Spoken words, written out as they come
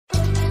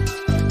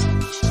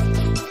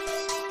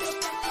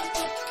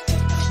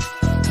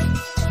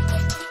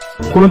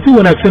kulanti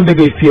wanaagsan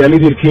dhegaystayaal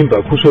idilkiinba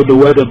ku soo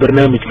dhawaada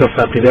barnaamijka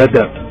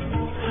faaqidaada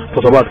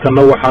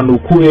toddobaadkanna waxaanu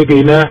ku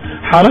eegaynaa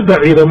xaaladda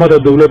ciidamada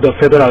dawladda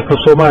federaalka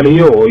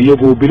Soomaaliya oo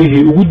iyagu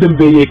bilihii ugu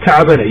dambeeyay ka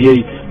cabanayay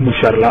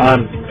mushaar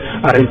la'aan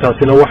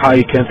arrintaasina waxa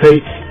ay keentay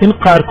in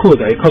qaarkood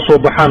ay ka soo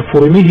baxaan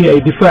furimihii ay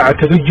difaaca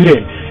kaga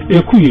jireen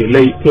ee ku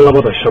yeelay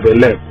labada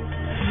shabeelle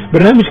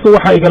barnaamijka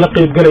waxa igala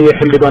qayb galaya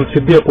xildhibaan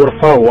Sidiiq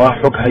Warfaa oo ah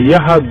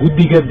xoghayaha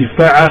guddiga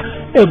difaaca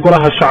ee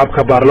golaha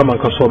shacabka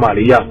baarlamaanka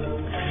Soomaaliya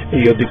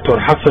iyo Dr.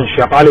 Xasan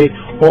Sheekh Cali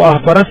oo ah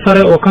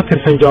barasare oo ka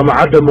tirsan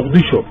jaamacadda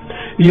Muqdisho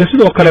iyo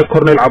sidoo kale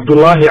Cornel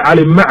Cabdullaahi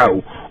Cali Macaw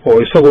oo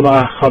isaguna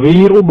ah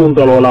khabiir u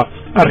dhundaloola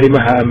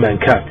arrimaha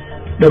ammaanka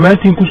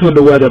dhamaantiin ku soo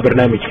dhawaada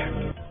barnaamijka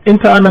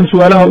inta aanan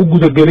su'aalaha u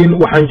guda gelin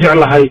waxaan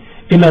jeclahay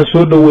inaan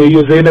soo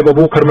dhaweeyo Zaynab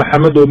Abuukar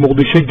Maxamed oo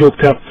Muqdisho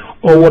joogta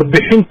oo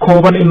warbixin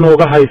kooban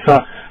inooga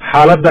haysa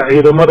xaaladda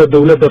ciidamada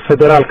dawladda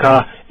federaalka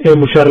ah ee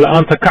mushaar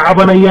la'aanta ka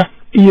cabanaya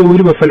iyo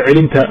weliba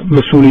falcelinta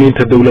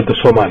mas'uuliyiinta dawladda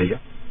Soomaaliya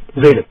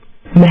Zaynab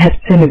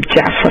mahadsanid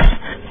Jacfar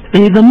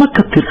ciidamo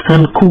ka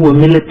tirsan kuwa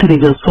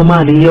militariga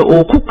Soomaaliya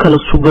oo ku kala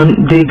sugan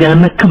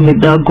deegaano ka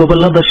mid ah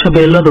gobolada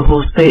Shabeellada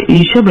Hoose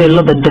iyo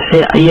Shabeellada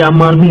Dhexe ayaa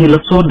maalmihii la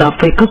soo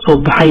dhaafay ka soo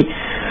baxay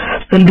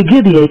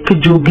saldhigyadii ay ka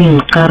joogeen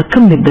qaar ka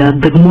mid ah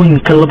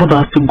degmooyinka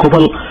labadaasi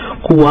gobol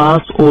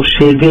kuwaas oo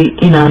sheegay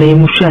inaanay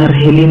mushaar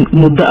helin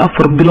muddo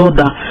 4 bilood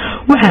ah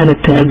waxaana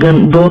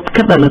taagan dood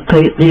ka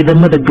dhalatay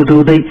ciidamada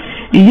gadooday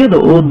iyada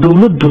oo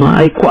dawladuna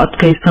ay ku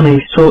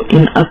adkaysanayso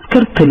in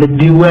askarta la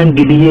diiwaan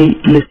geliyay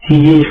la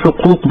siiyay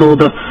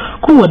xuquuqdooda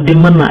kuwa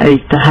dhimana ay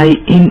tahay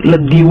in la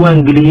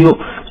diiwaan geliyo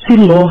si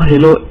loo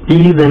helo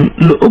ciidan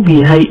la og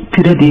yahay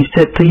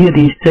tiradiisa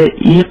tayadiisa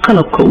iyo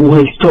qalabka uu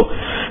haysto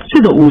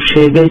sida uu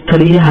sheegay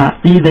taliyaha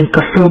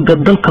ciidanka xoogga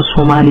dalka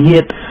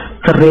Soomaaliyeed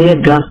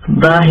sareegaas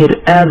daahir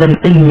aadan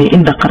cilmi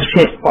inda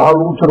qarshe waxa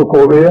lagu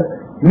tirkoobeeyaa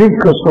nin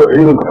kastoo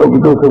ciidanka xoogga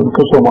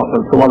dalka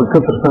Soomaaliya ka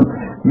tirsan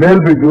meel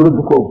bay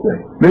dawladdu ku ogtahay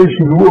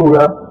meeshii lagu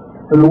ogaa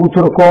in lagu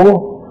tirkoobo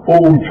oo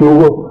uu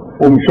joogo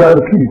oo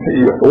mushaarkiisa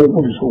iyo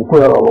xuquuqdiisa uu ku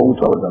helo loogu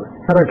talagalay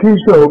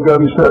saraakiisha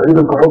hogaamisa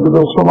ciidanka xoogga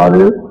dalka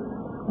Soomaaliyeed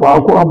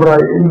waxaan ku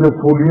amray in la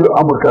fuliyo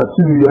amarkaas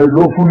siduu yahay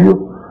loo fuliyo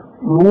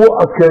lagu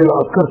adkeeyo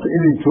askarta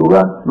inay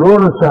joogaan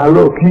loona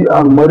sahlo kii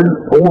aan marin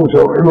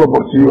xuquuqdiisa in la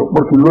barsiiyo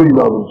markii loo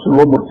yimaado si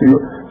loo barsiiyo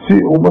si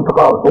uu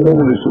mataqaan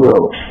xuquuqdiisa u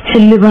helo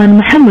xildhibaan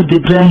Maxamed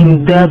Ibraahim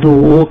Daado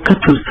oo ka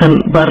tirsan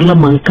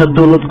baarlamaanka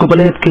dowlad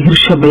goboleedka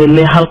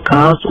Hirshabeelle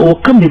halkaas oo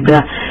ka mid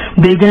ah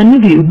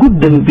deegaanadii ugu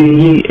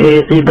dambeeyay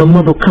ee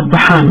ciidamadu ka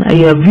baxaan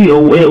ayaa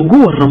VOA ugu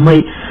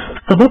waramay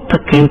sababta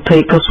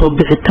keentay ka soo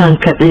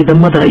bixitaanka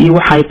ciidamada iyo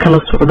waxa ay kala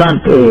socdaan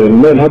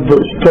meel hadda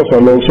istafa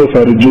loo soo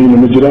faarijiyay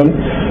ma jiraan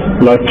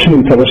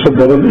laakiin tabasho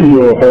badan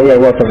iyo xoogaa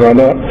waa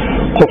taqaanaa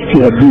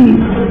qofkii haddii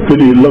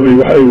bilii laba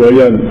wax ay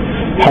waayaan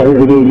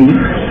xaquuqdoodii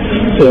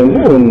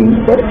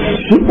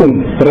si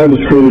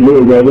barnaamijkoodii loo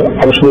ogaado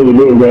cabashadooda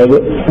loo ogaado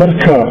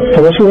marka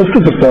tabasho waa iska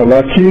jirtaa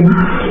laakiin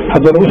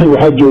haddana wixii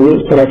waxaa jooga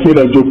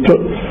saraakiilaa joogta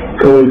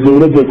oo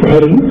dawladda ku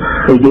xiran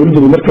oo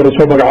dawladdu markale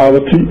soo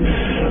magacaabatay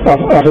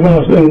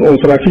arrimahaas in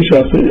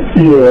saraakiishaas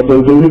iyo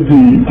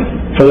dawladdii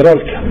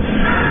federaalka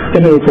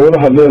inay ka wada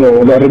hadleen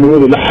oo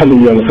arrimahoodii la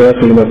xaliyaan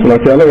qiyaasayna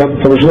laakiin anaga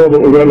tabashadooda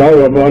ogaanahay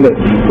waa baane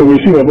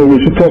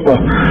ogeysi toos ah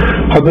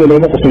hadda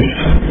inama qosayso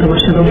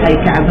tabashadu waxay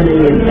ka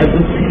cabanayeen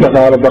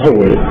dhaqaale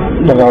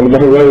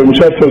darro waayo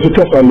mushaarka si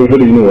toos ah loo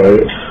helaynin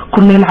waaye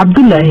Cornel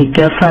Cabdullaahi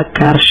Gafaa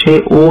Kaarshe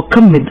oo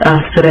ka mid ah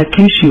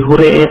saraakiishii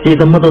hore ee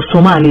ciidamada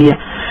Soomaaliya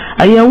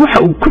ayaa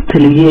waxa uu ku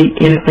taliyay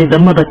in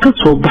ciidamada ka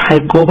soo baxay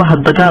goobaha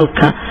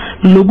dagaalka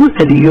lagu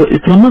celiyo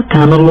isla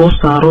markaana loo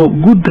saaro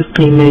guddi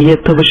qiimeeya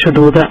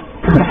tabashadooda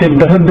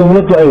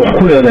dawladdu ay wax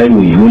ku leedahay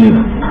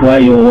weliba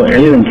waayo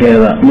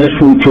ciidankeeda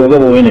meeshuu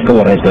joogaba waa inay ka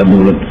waraysaa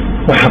dawladda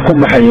waxa ku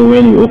baxaya waa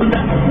inay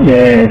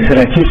ogtahay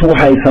saraakiishu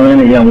waxa ay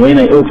samaynayaan waa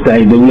inay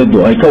ogtahay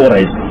dawladdu ay ka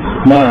warayso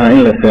ma aha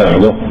in la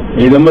seexdo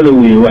ciidamada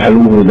weeye waxa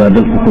lagu hoodaa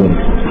dalka kooda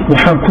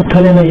waxaan ku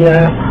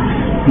talinayaa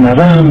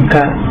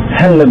nidaamka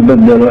hal la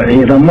bedelo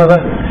ciidamada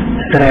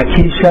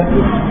saraakiisha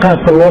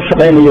qaabka loo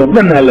shaqaynayo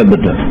dhan hal la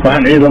bedelo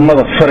waxaan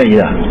ciidamada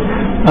farayaa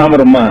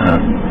amar maaha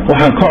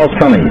waxaan ka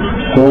codsanaya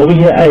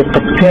goobihii ay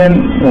qabteen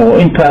oo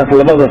intaas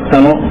labada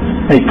sano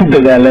ay ku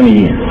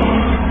dagaalamayeen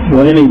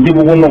waa inay dib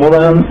ugu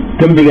noqdaan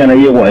dembigana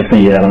iyagu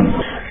aysan yeelan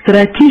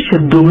saraakiisha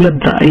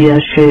dawladda ayaa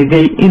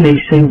sheegay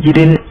inaysan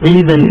jirin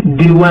ciidan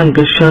diiwaan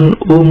gashan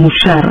oo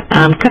mushaar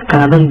aan ka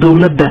qaadan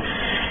dawladda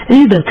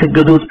ciidanka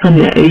gadoodsan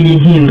ay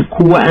yihiin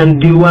kuwa aan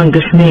diiwaan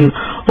gashnayn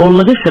oo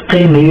laga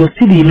shaqeynayo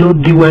sidii loo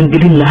diiwaan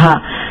gelin lahaa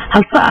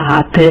halse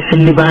ahaatee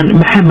xildhibaan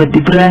Maxamed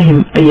Ibraahim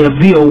ayaa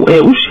VOA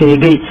u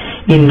sheegay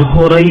in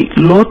horay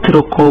loo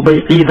tirakoobay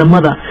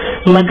ciidamada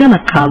lagana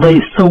qaaday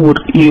sawir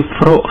iyo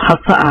faro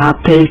hase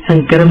ahaatee aysan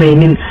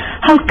garanaynin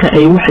halka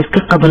ay wax iska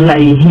qaban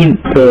laayihiin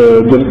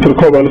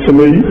tirkoob aan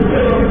sameeyay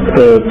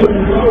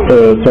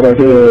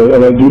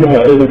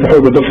abaanduulaha ciidanka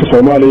xoogga dalka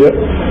Soomaaliya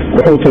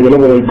wuxuu tagay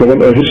labada gobol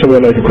ee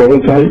Hirshabeelle ay ka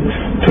kooban tahay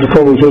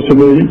tirkoob uu soo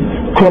sameeyay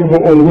kolba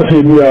oo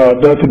wixii miya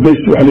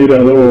database waxa la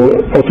yiraahdo oo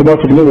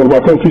automatic level ba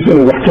account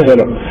inuu wax ka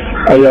helo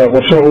ayaa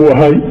qorshaha u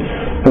ahay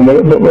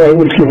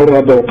awalkii hore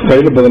hadda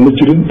qaylo badan ma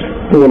jirin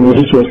awal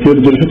wixiis waa iska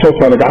jiray si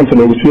toosaana gacanta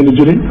loogu siin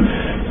jiray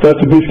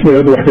database-ka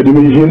hadda wax ka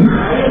dhiman yihiin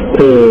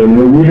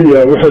weli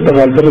waxay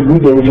dhaqaal darro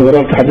guud oo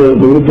federaalka xagga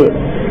dowladda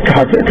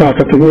ka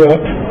hakatamiya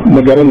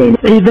ma garanayno.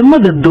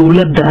 ciidamada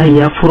dowladda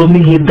ayaa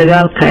furmihii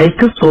dagaalka ay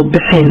ka soo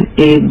baxeen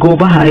ee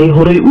goobaha ay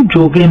horey u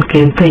joogeen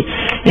keentay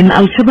in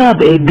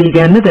al-shabaab ay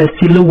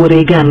deegaanadaasi la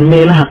wareegaan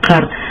meelaha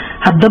qaar.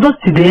 haddaba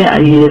sidee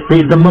ayay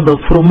ciidamada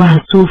furmaha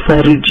soo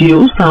faarijiyey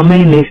u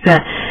saameynaysaa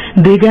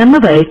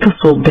deegaanada ay ka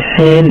soo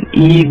baxeen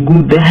iyo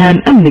guud ahaan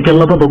amniga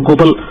labada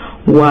gobol?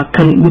 waa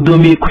kan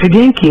gudoomiye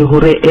ku-xigeenkii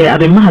hore ee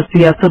arrimaha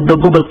siyaasadda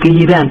gobolka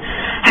hiiraan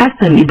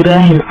xasan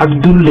ibraahim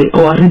cabdulle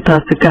oo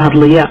arrintaasi ka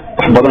hadlaya.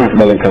 wax badan ka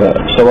dhalan kara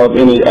shabaab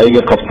inay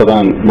ayaga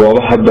qabsadaan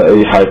goobaha hadda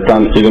ay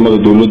haystaan ciidamada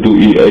dowladdu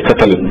iyo ay ka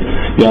talin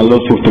yaan loo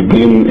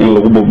suurtagelin in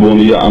lagu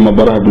buubuuniyo ama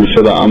baraha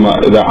bulshada ama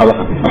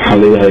idaacadaha.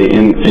 waxaan leeyahay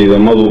in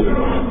ciidamadu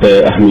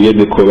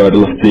ahmiyadda koowaad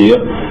la siiyo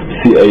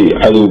si ay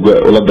cadowga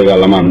ula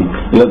dagaalamaan,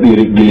 la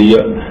dhiirigeliyo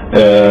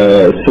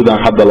sidaan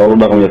hadda loola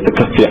dhaqmayo si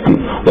ka fiican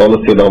loola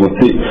sii dhaqmo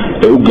si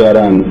ay u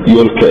gaaraan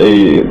yoolka ay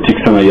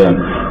tigsanayaan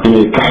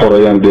inay ka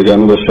xoreeyaan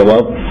deegaanada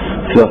shabaab.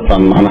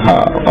 sidaasaan macnaha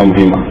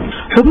muhiim ah.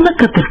 xubno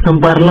ka tirsan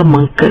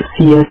baarlamaanka,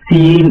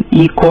 siyaasiyiin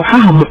iyo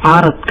kooxaha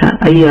mucaaradka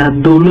ayaa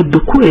dowladda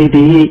ku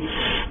eedeeyey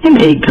in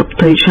ay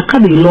gabtay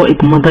shaqadii loo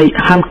igmaday,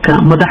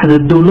 halka madaxda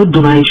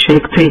dowladduna ay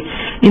sheegtay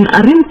in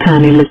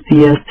arrintani la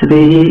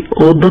siyaasadeeyey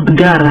oo dad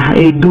gaar ah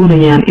ay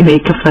doonayaan inay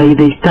ka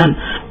faa'iidaystaan.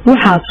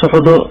 waxaa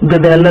socdo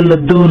dadaalo la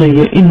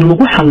doonayo in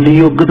lagu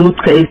xalliyo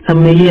gadoodka ay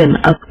sameeyeen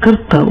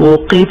askarta oo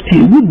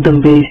qaybtii ugu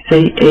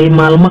dambeysay ee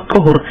maalmo ka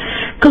hor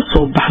ka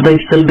soo baxday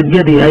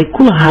saldhigyadii ay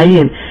ku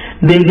lahaayeen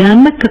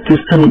deegaano ka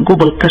tirsan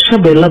gobolka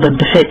shabeellada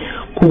dhexe,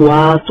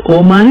 kuwaas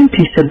oo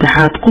maalintii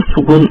saddexaad ku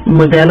sugan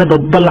magaalada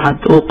balcad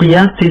oo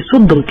qiyaastii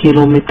 30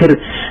 kilomitir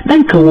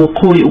dhanka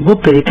waqooyi uga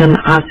beegan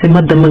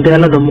caasimada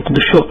magaalada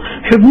muqdisho.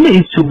 xubno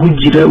isugu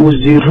jira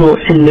wasiiro,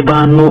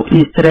 xildhibaano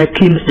iyo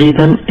saraakiil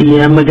ciidan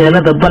ayaa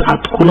magaalada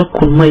balcad kula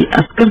kulmay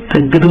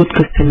askarta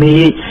gadoodka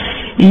sameeyey,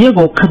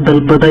 iyagoo ka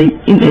dalbaday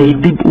in ay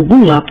dib ugu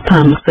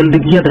laabtaan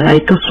saldhigyada ay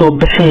ka soo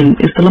baxeen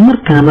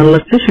islamarkaana la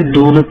sixi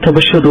doono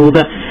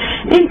tabashadooda.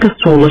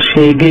 inkastoo la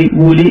sheegay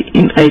weli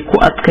in ay ku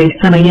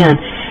adkaysanayaan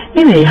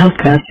inay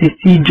halkaasi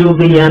sii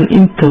joogayaan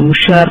inta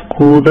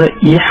mushaarkooda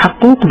iyo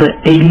xaquuqda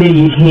ay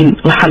leeyihiin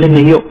la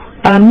xalinayo.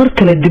 aan mar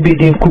kale dib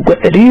idinkuga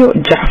celiyo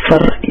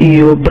Jacfar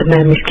iyo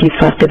barnaamijkii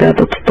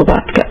faaqidaada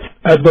toddobaadka.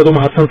 aad baad u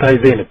mahadsan tahay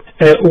Zainab.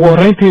 ugu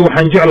horreyntii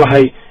waxaan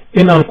jeclahay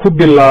in aan ku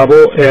bilaabo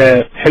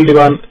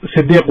xildhibaan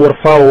Sidiiq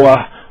Warfaa oo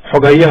ah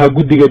xogayaha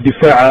guddiga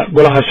difaaca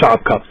golaha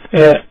shacabka.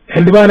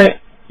 xildhibaane,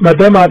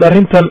 maadaama aad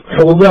arrintan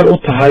xogogaal u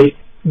tahay,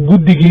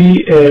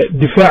 guddigii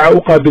difaaca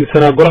u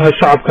qaabilsanaa golaha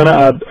shacabkana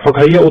aad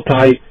xoghaye u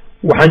tahay,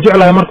 waxaan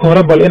jeclahay marka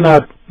hore bal in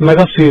aad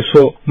naga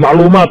siiso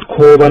macluumaad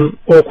kooban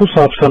oo ku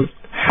saabsan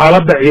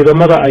xaaladda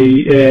ciidamada ay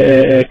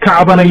ka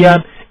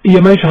cabanayaan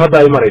iyo meesha hadda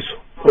ay marayso.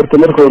 horta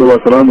marka hore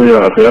waa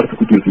salaamaya khiyaarta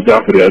ku jirta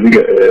Jacfar iyo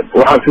adiga.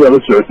 waxaa sidaa la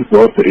socotay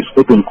horta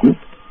isqotonku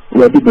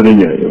waa dib badan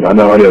yahay,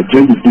 macnaha waa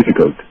change is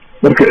difficult.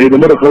 marka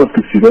ciidamada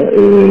qalabka sida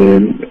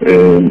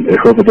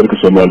xoogga dalka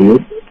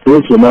Soomaaliyeed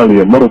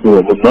Somalia maradu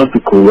mudnaanta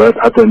koowaad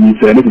xataa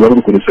miisaaniyada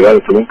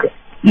 2019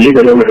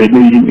 iyaga ayaa waxay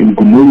leeyihiin in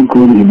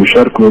gumooyinkooda iyo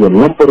mushaarkooda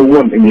number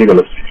 1 in iyaga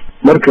la siiyo.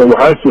 marka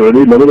waxaa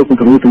socday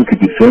 2019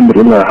 December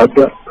ilaa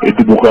hadda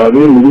dib u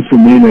qaadeen lagu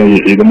sameeyay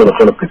ciidamada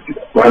qalabka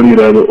sida waxa la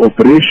yiraahdo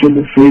Operation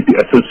Safety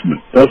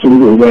Assessment, taas oo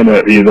lagu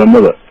ogaanayo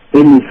ciidamada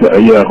imisa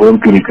ayaa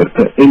howlgeli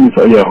karta, imisa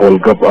ayaa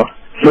howlgab ah.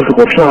 marka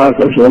qorshahaas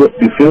ashada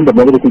December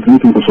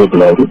 2019 ku soo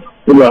bilowday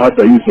ilaa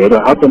hadda ayuu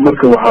socdaa. hadda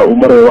marka waxa uu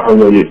maray waxa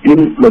weeye in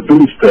la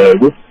dul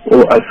istaago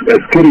oo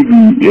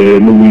askarigii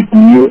la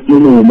weydiiyo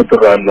inuu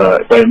mataqaanaa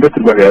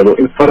biometric waxyaalo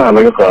in faraha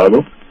laga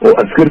qaado oo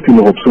askartii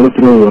la hubsado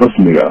tirada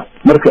rasmiga ah.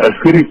 marka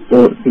askari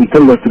oo inta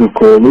la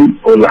tirkoobay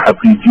oo la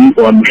xaqiijiyey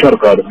oo aan mushaar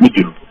qaadan ma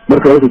jiro.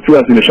 marka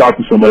sidaas in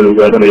shacabka Soomaaliya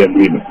ogaadaan ayaa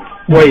muhiim ah.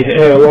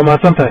 waa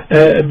mahadsan tahay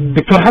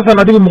Dr. Xasan,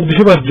 adiga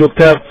Muqdisho baad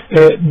joogtaa.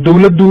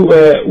 dowladdu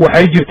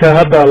waxay jirtaa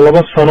hadda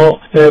 2 sano,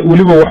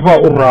 weliba waxbaa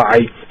u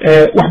raacay.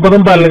 wax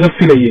badan baa laga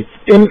filayay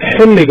in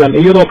xilligan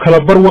iyadoo kala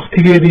bar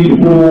waqtigeedii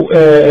uu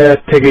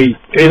tegey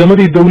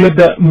ciidamadii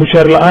dowladda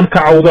mushaar la'aan ka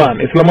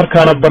cawdaan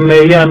islamarkaana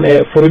baneeyaan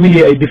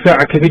furmihii ay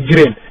difaaca kaga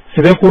jireen.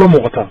 sidee kula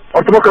muuqataa?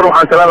 horta markan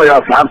waxaan salaamayaa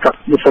asxaabta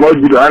muslimiinta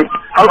guud ahaan.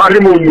 hal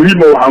arrin oo muhiim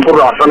ah waxaan ku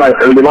raacsanahay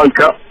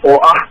xildhibaanka oo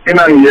ah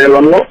inaan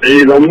yeelano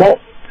ciidamo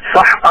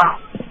sax ah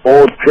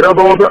oo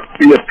tiradooda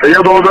iyo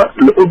tayadooda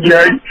la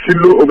ogyahay si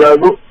loo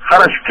ogaado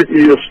kharashka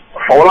iyo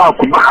xoolaha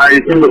ku baxay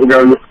in la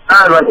ogaado.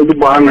 aadaan ugu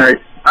baahanahay,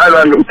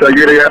 aadaan u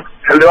taageerayaa.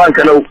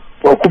 xildhibaankana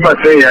waa ku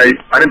baahsan yahay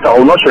arrinta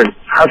uu noo sheegay.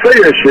 hase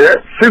yeeshee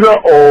sida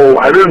oo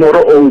habeen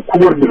hore oo ku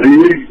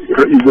warbixiyey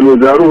ra'iisul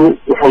wasaaruhu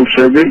wuxuu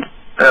sheegay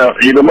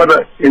ciidamada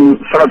in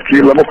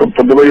sanadkii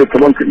 2017 iyo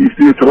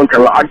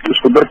 2018 lacag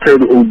isku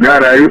darteedu uu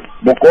gaarayo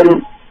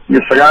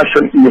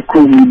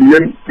 191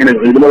 milyan inay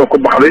ciidamada ku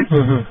baxday.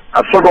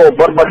 asagoo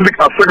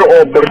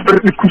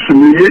barbardhig ku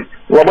sameeyey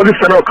labadii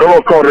sano kale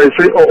oo ka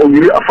horeysay oo uu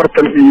yiri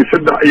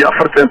 43 iyo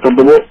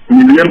 47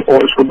 milyan oo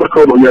isku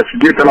darkooda oo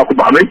 80 ku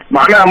baxday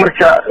macnaha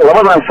marka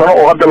labadan sano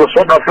oo hadda la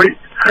soo dhaafay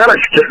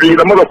kharashka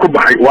ciidamada ku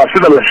baxay waa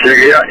sida la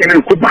sheegaya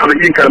inay ku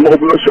baxday in kale ma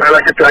hubo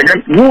su'aalaha ka taagan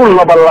wuu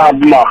laba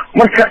laabma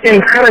marka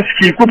in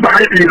kharashkii ku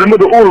baxay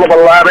ciidamada uu laba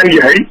laaban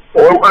yahay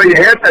oo ay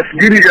heed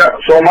asgiriga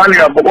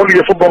Soomaaliya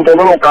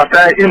 $130 oo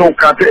qaatay inuu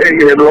qaatay ay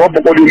heed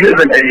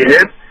 $260 ay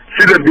heed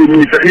sida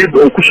miisaaniyad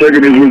oo ku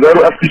sheegay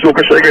wasaaradda afkiisa oo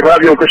ka sheegay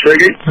raadiyo ka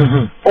sheegay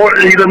oo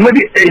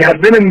ciidamadii ay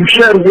haddana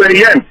mushaar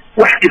weeyaan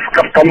wax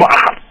isqabta ma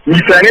aha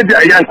miisaaniyadda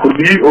ayaan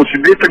kordhiyay oo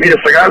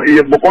 89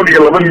 iyo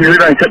 102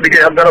 milyan ka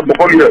dhigay haddana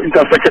 100 iyo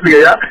intaas ka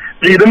dhigaya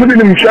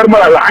ciidamadii mushaar ma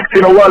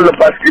lacagtina waa la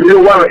baasgeliyo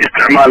waa la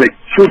isticmaalay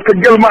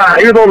suurtagal ma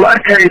aha iyadoo la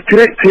arkay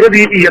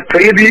tiradii iyo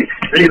tayadii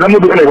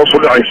ciidamadu inay hoos u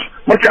dhacayso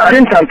marka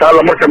arrintan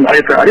taala marka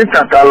maxay tahay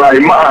arrintan taala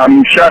ma aha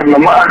mushaarna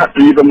ma aha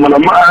ciidamada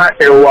ma aha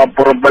ee waa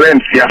problem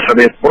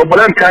siyaasadeed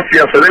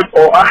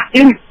oo ah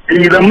in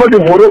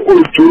ciidamadii hore oo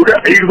jooga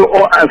iyada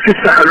oo aan si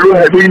sax loo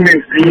habaynin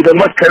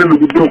ciidamo kale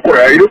lagu dul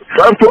qoraayo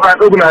sababtoo aan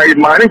ognahay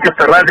maalin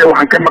kasta raadiyo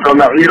waxaan ka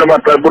maqalnaa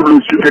ciidamada tababar loo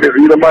sii xiray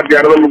ciidamada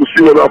diyaarada lagu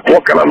sii wadaa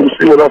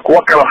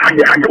kuwa kale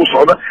xagga u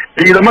socda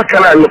ciidamo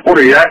kale la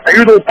qorayaa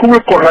iyadoo kuwii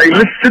qoray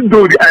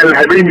listadoodii aan la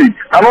habaynin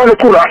ama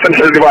ku raacsan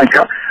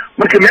xildhibaanka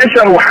marka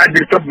meeshan waxaa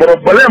jirta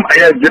problem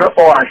ayaa jira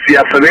oo ah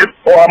siyaasadeed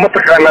oo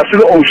mataqaanaa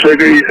sida uu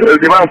sheegay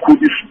xildhibaanku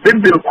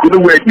isbedelkuna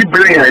waa dib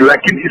badan yahay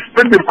laakiin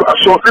isbedelku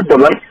asoo dib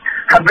badan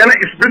haddana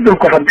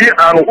isbedelku haddii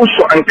aanu u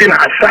socon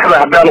dhinaca saxda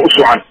haddaanu u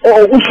socon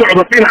oo u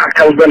socdo dhinaca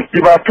kaldan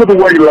dhibaatadu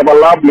way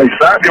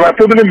labalaabmaysaa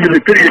dhibaataduna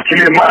militariga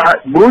keliya ma aha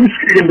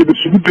booliska iyo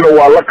nabadsuguddina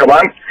waa la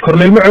qabaan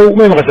korneyl macow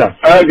may maqashaa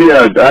aad iyo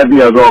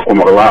aad waa ku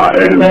maqlaa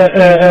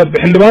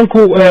xildhibaanku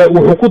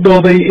wuxuu ku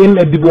dooday in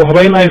dib u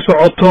habayn ay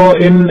socoto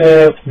in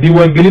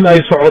diiwaangelin ay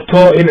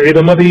socoto in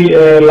ciidamadii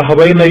la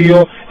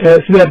habaynayo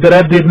sidaa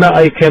daraaddeedna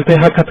ay keentay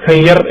hakadkan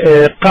yar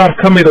qaar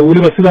ka mida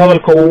weliba sida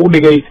hadalka uu u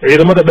dhigay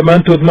ciidamada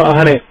dhammaantood ma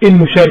ahane in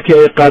mushaarkii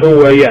ay qaadan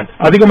waayaan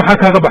adiga maxaa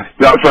kaaga baxay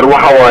jacfar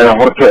waxa waaye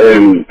horta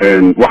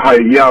waxay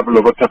yaab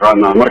laga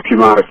taqaanaa markii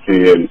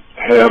maaragtay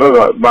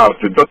xeerada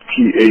maaragtay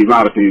dadkii ay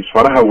maaragtay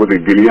isfaraha wada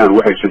geliyaan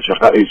waxaysan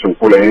shaqo aysan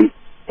ku lahayn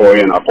oo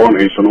aan aqoon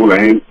aysan u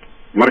lahayn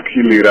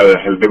markii la yiraahdo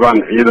xildhibaan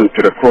ciidan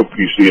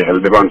tirakoobkiisa iyo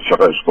xildhibaan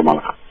shaqo isku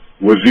malaha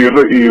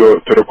wasiiro iyo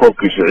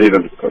tirakoobkiisa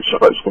ciidan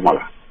shaqo isku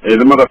malaha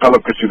ciidamada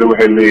qalabka sida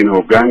waxay leeyihiin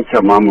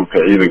hoggaanka maamulka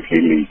ciidankay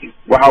leeyihiin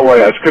waxa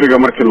waaye askariga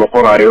markii la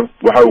qoraayo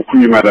waxa uu ku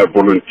yimaadaa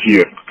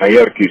volunteer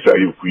qayaarkiisa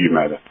ayuu ku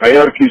yimaadaa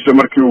qayaarkiisa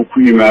markii uu ku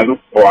yimaado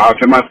oo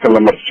caafimaadka la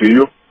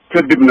marsiiyo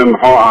kadibna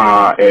muxuu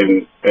ahaa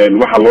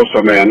waxa loo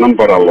sameeyaa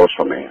numbera loo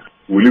sameeyaa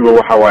weliba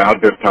waxa waaye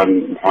haddeertaan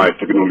muxuu ahay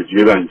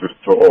teknolojiyadan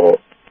jirto oo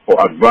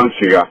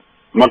advansiga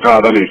ma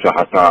qaadanaysa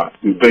xataa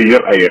muddo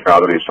yar ayay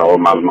qaadanaysaa oo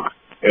maalmo ah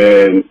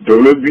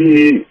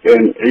dowladihii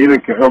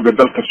ciidanka xoogga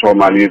dalka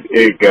Soomaaliyeed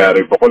ee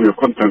gaaray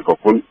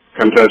 150,000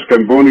 kan raas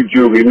Kamboni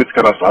joogay mid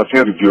ka raas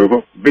Caseer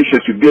joogo bisha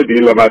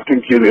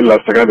 28 ilaa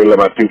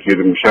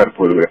 29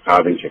 mushaarkooda way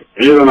qaadan jireen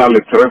ciidana la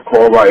tiro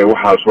koobay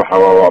waxaas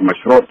waa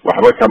mashruuc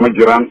waxba kama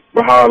jiraan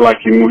waxa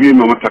laakiin muhiim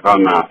ma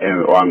taqaanaa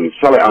aan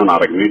shalay aan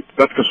aragnay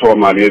dadka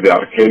Soomaaliyeed ay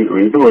arkeen oo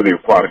indhahooda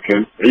ku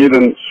arkeen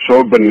ciidan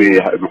soo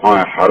baneeyay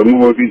maxaa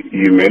xarumahoodii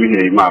iyo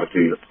meelihii ay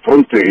maartay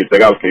fronta ee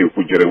dagaalka ay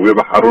ku jireen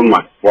weba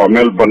xaruma waa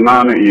meel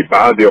banaana iyo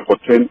baad ay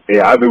qoteen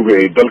ee cadawga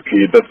ay dalka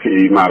iyo dadka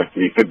ay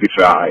maartay ka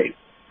difaacay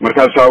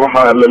markaas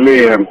waxa la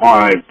leeyahay muxuu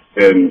ahay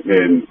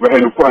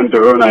waxaynu ku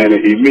andacoonayna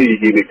ay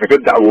leeyihiin kaga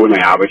dacwoonay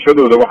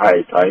cabashadooda waxa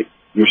ay tahay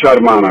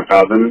mushaar maana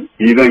qaadan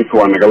ciidanka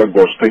waa nagala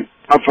goostay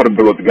 4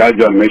 bilood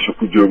gaajaan meesha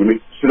ku joognay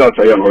sidaas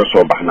ayaan uga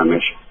soo baxnaa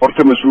meesha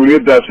horta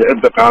mas'uuliyadaas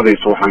cidda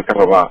qaadaysa waxaan ka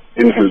rabaa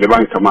in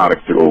xildhibaanka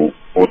maaragtay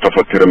oo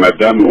tafatira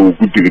maadaama uu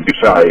guddiga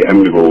difaaca ee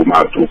amniga uu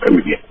maaragtay ka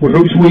mid yahay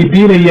wuxuu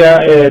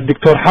isweydiinayaa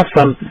doctor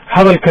xasan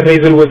hadalka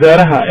ra'iisul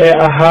wasaaraha ee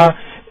ahaa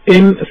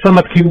in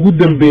sanadkii ugu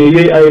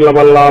dambeeyay ay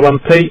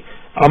labalaabantay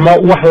ama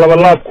wax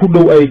labalaab ku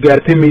dhow ay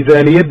gaartay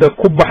miisaaniyadda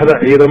ku baxda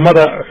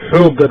ciidamada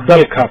xoogga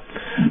dalka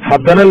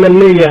haddana la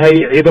leeyahay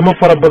ciidamo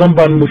fara badan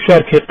baan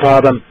mushaarkii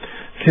qaadan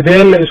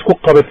sidee la isku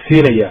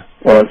qabadsiinayaa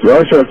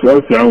su-aasha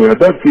su-aal fiican wey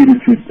haddaad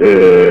fiirisid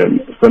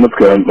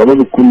sanadka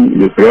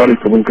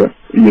 2019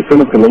 iyo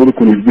sanadka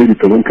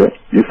 2018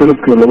 iyo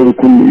sanadka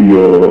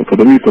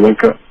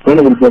 2017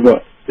 sanad walbaba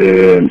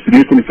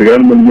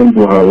 89 milyan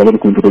buu ahaa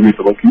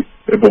 2017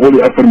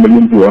 104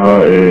 milyan buu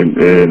ahaa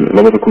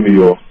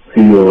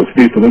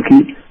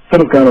 2018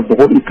 sanadkaana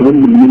 110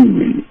 milyan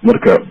wey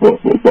marka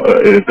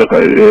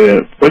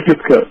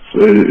budgetka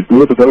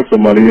dowladda dalka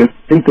Soomaaliyeed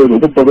inteeda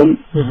ugu badan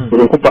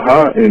wuxuu ku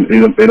baxaa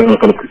ciidamada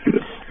qalabka sida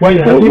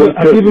waayo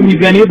hadiiba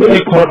miisaaniyaddu ay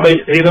kordhay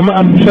ciidamo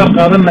aan mushaar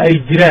qaadanna ay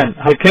jiraan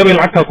halkee bay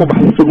lacagtaa ku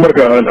baxday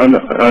marka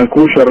aan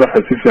kuu sharaxa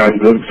si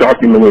fiican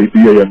shacabka in la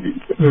weydiiyo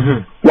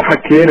waxa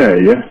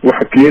keenaya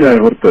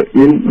horta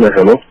in la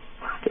helo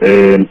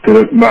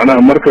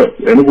macnaha marka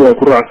anigu waa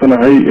ku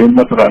raacsanahay in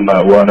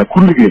mataqaanaa waana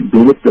kulligeen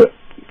dowladda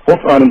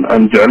qof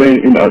aan jeclayn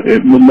in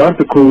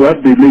mudnaanta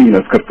koowaad bay leeyihiin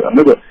askarta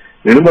annaga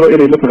ciidamada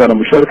inay mataqaana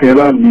mushaarka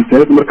helaan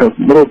miisaaniyada markaas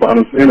mar walba aan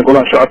ansixin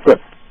golaha shacabka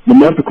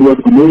dhammaanta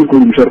koowaad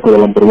gudooyinkooda mushaarkooda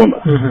lambar 1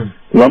 ah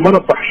lamana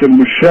baxsho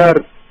mushaar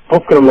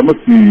qof kale lama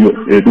siiyo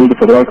dowladda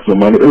federaalka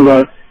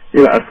Soomaaliya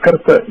ilaa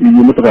askarta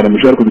iyo mataqaana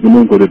mushaarkooda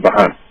gudooyinkooda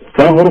baxaan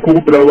taa hore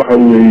kugu bilaabo waxa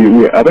weeye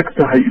way adag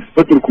tahay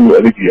isbedelku wuu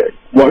adag yahay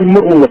waa in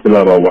mar uu la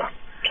bilaabaa wax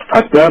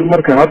haddaan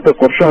marka hadda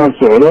qorshahan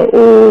socda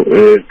oo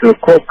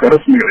telekoobka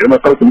rasmiga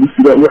ciidamada qalabka lagu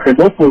sidaa waxay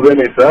noo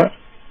fududeynaysaa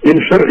in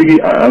sharcigii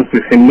aan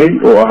ansixinay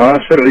oo ahaa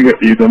sharciga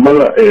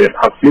ciidamada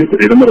xabsiinta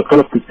ciidamada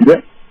qalabka sida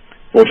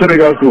oo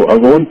sharcigaas oo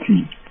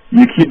agoontii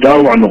iyo kii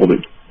dhaawac noqday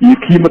iyo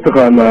kii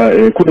mataqaanaa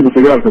ku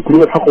dhintay dagaalka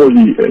kulligood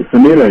xaqoodii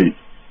sameynayay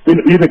in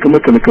ciidanka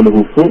marka la kala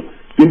hufo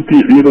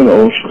intii ciidan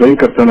oo shaqayn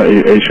kartana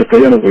ay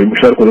shaqeeyaan oo ay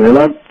mushaarkooda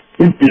helaan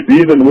intii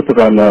ciidan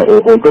mataqaanaa oo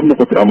howlgab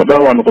noqotay ama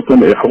dhaawac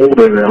noqotana ay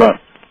xuquuqdooda helaan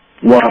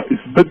waa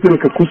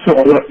isbedelka ku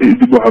socda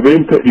dib u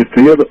habeynta iyo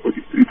tayada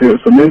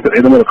sameynta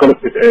ciidamada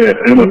qalabka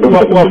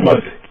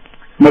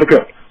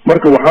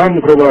marka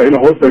waxaan rabaa in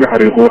hoos laga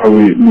xariiqo waxa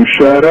weeye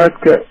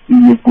mushaaraadka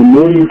iyo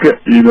gunooyinka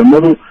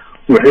ciidamadu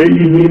waxay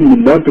yihiin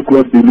mudnaanta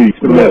kuwaad bay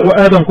leeyihiin waa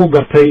aadan ku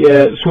gartay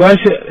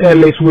su-aasha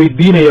la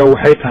isweydiinaya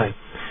waxay tahay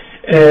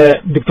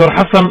doctor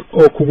xasan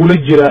oo kugula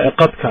jira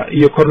qadka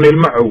iyo cornel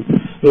macow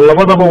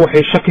labadaba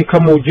waxay shaki ka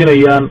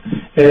muujinayaan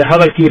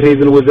hadalkii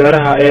ra'iisul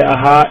wasaaraha ee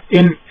ahaa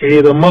in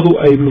ciidamadu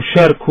ay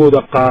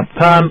mushaarkooda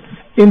qaataan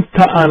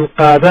inta aan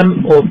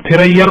qaadan oo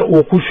tiro yar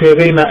uu ku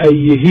sheegayna ay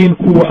yihiin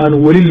kuwa aan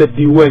weli la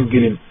diiwaan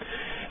gelin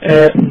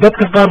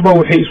dadka qaar baa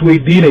waxay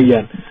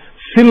isweydiinayaan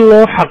si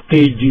loo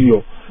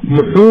xaqiijiyo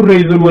muxuu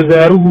ra'iisul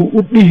wasaaruhu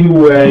u dhihi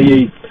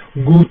waayey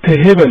guuta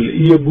hebel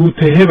iyo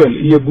guuta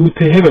hebel iyo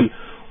guuta hebel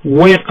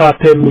way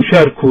qaateen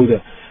mushaarkooda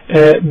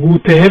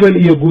guuta hebel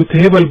iyo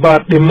guuta hebel baa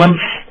dhiman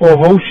oo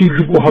hawshii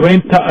dib u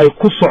habeynta ay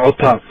ku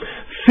socotaa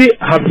si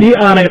haddii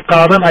aanay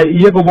qaadan ay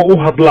iyaguba u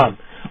hadlaan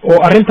oo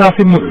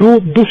arrintaasi muxuu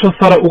dusha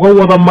sare uga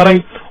wada maray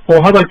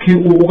oo hadalkii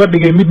uu uga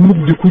dhigay mid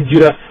mugdi ku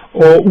jira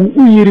oo uu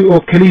u yiri oo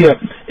kaliya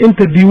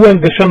inta diiwaan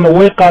gashanna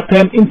way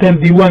qaateen intaan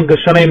diiwaan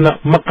gashanayna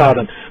ma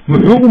qaadan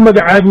muxuu u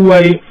magacaabi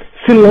waayey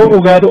si loo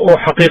ogaado oo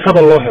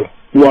xaqiiqada loo helo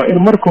waa in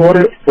marka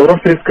hore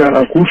processkan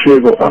aan kuu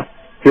sheego ah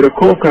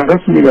tirakoobkan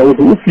rasmiga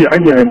wuxuu u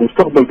fiican yahay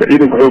mustaqbalka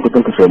ciidanka xoogga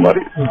dalka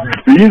Soomaaliya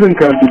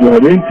ciidankan dib u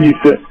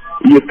habeyntiisa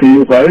iyo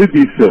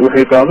tayuqaadiisa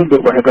waxay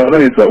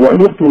qaadanaysaa waa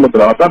in waqti la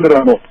bilaabo haddaan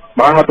niraahno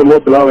maxaa hadda loo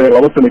bilaabaya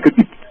 2 sano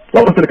kadib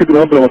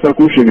aan bilaabasaan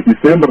kuu sheegay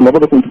December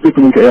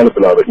 2018 ayaa la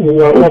bilaabay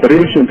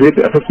operation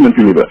rate assessment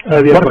liba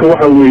marka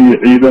waxa weeye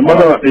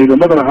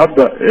ciidamadana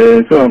hadda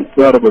sidaan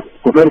saarba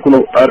korneelkuna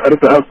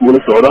arrinta aad ula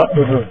socdaa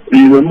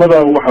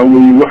ciidamadan waxa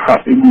weeye waxa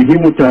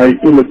muhiim u tahay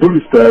in la dul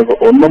istaago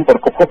oo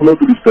numberka qof loo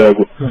dul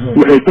istaago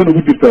waxay tan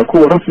ugu jirtaa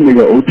kuwa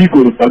rasmiga oo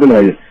dhiigooda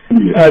qaadanaya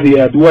aad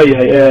iyo aad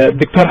waayahay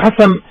doctor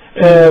xasan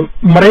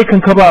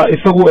maraykankaba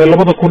isagu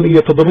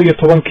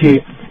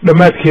 2017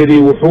 dhamaadkeedii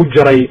wuxuu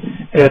jaray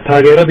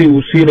taageeradii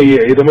uu siinayay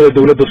ciidamada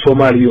dawladda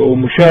Soomaaliya oo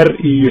mushaar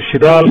iyo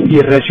shidaal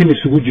iyo raashin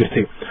isugu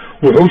jirtay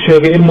wuxuu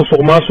sheegay in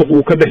musuqmaasuq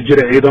uu ka dhex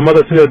jiray ciidamada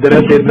sida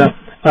daraadeedna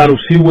aanu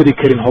sii wadi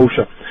karin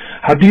hawsha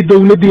haddii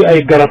dawladdii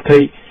ay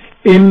garatay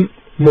in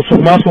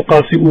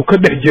musuqmaasuqaasi uu ka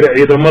dhex jiray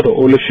ciidamada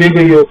oo la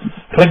sheegayo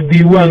rag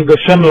diiwaan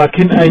gashan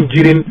laakiin aan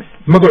jirin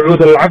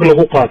magacooda lacag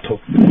lagu qaato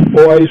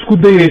oo ay isku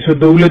dayayso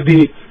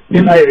dawladdii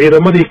in ay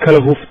ciidamadii kala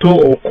hufto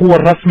oo kuwa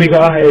rasmiga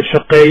ah ee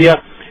shaqeeya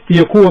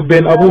iyo kuwa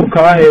been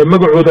abuurka ah ee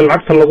magacooda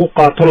lacagta lagu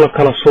qaato la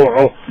kala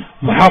sooco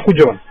maxaa ku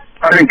jaban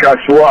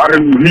arrinkaas waa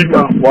arrin muhiim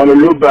ah waana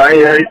loo baahan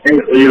yahay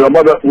in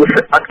ciidamada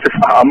wixii active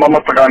ah ama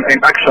mataqaan in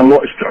action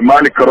loo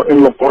isticmaali karo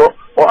in la qoro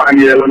oo aan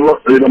yeelano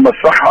ciidamo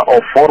saxa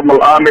oo formal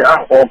army ah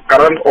oo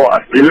qaran oo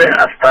asile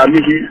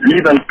astaamihii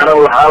ciidan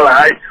qaran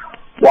lahay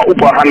waa u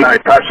baahannahay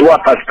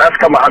taas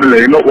kama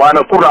hadlayno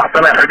waana ku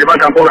raacsanahay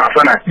xildhibaankan ku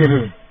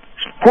raacsanahay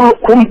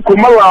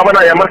kuma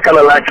laabanaya mar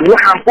kale laakiin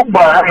waxaan u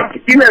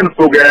baahanahay inaan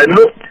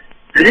ogaano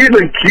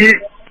ciidankii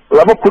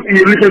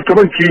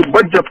 2016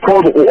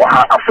 budgetkooda uu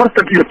ahaa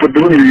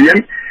 47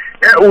 milyan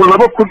ee uu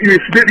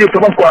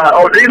 2018 ku ahaa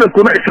oo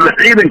ciidankuna isla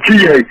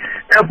ciidankii yahay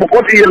ee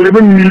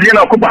 102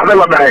 milyan ku baxday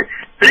la dhahay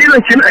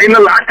ciidankina ayna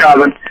lacag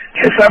qaadan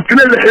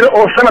xisaabtina la xiro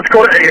oo sanadka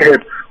hore ay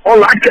ahayd oo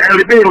lacagta aan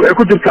la dhihin ay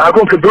ku jirta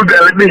akoonka dawladda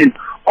aan la dhihin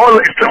oo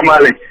la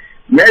isticmaalay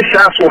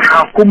meeshaas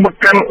waxaa ku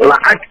maqan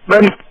lacag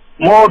dhan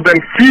more than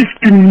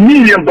 $50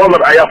 million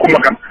ayaa ku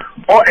maqan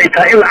oo ay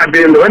tahay in la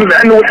cadeeyo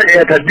laana waxay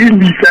ahayd haddii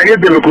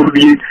miisaaniyada la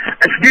kordhiyey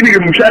askariga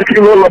mushaarka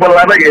in loo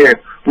labalaabay ahayd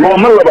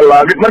looma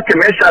labalaabin marka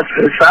meeshaas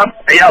xisaab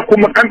ayaa ku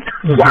maqan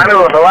waxaana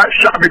la rabaa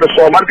shacbiga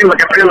Soomaaliya in la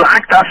qanciyo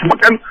lacagtaas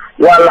maqan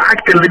waa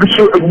lacagta laga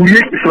soo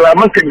aguuriyey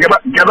islaamanka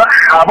gaba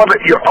xaabada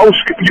iyo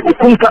cawska iyo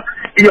ukunta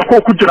iyo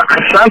kuwa ku jira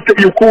carshaanta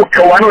iyo kuwa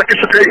kawaanada ka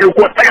shaqeeya iyo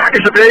kuwa dhagax ka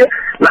shaqeeya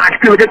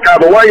lacagta laga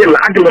qaado waayo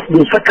lacag la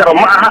dhunsan karo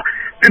ma aha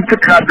inta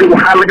qaadi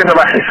waxaa laga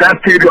rabaa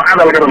xisaabteedii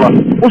waxaa laga rabaa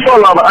usoo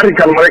laaba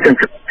arrinkan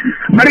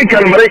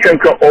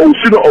Maraykanka oo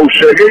sida uu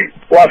sheegay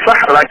waa sax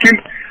laakiin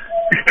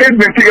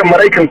statementiga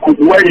Maraykanku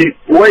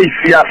way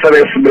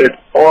siyaasadeed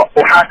oo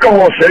waxaa ka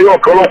hooseeyo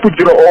kale ku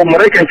jira oo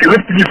Maraykanka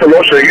laftigiisa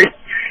loo sheegay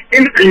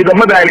in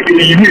ciidamadan ay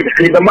yihiin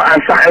ciidamo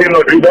aan saxayn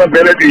oo ciidamo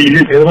beeleed ay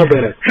yihiin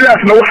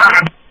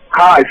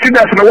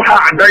sidaasna waxaa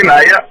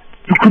cadaynaya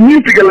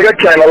dukumentiga laga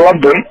keeno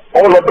London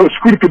oo la dhaho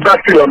security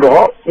basti la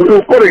dhaho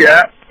wuxuu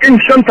qorayaa in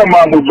 5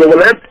 maamul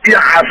goboleed iyo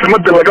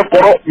caasimada laga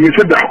qoro min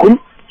 3,000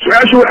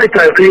 su-aashu waxay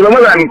tahay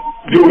ciidamadan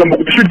jooga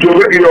Muqdisho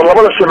jooga iyo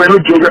labada shabeello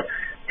jooga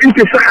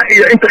inta sax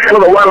iyo inta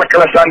kalada waa la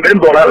kala saandeyn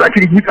doonaa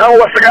laakiin guud ahaan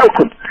waa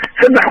 9,000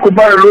 3,000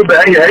 baa loo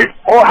baahan yahay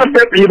oo hadda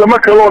ciidamo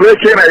kale oo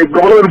reekeenay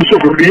gobolada lagu soo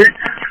kordhiyay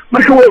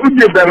marka waa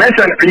ujeedaa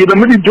meeshan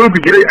ciidamadii joogi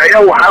jiray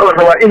ayaa waxaa la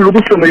rabaa in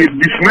lagu sameeyo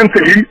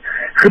dismantling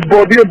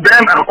khidboodyo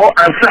been ah oo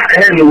aan sax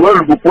ahayn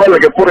waa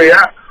laga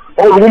qorayaa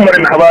oo lagu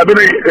marin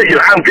habaabinayo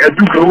ilhaamka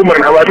adduunka lagu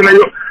marin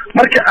habaabinayo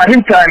marka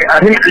arrintaani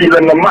arrin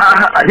ciidanna ma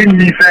aha arrin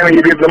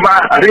miisaaniyadeedna ma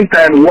aha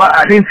arrintaani waa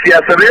arrin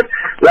siyaasadeed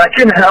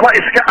laakiin haba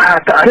iska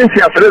ahaata arrin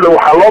siyaasadeed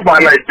waxaa loo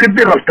baahnaa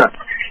sidii rabta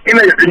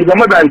inay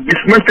ciidamadan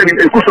dismantling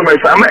ay ku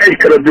samayso ama ay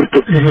kala dirto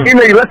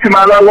inay la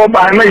timaadaan loo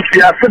baahnay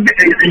siyaasadii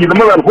ay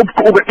ciidamadan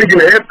hubka uga dhigi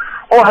lahayd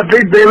oo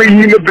hadday beela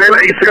yihiin beela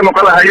ay isaga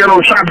noqon lahaayeen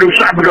oo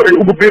shacbiga ay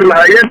ugu biiri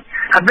lahaayeen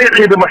hadday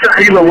ciidamo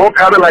saxiila loo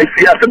qaadan lahay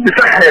siyaasadii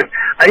saxeed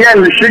ayaa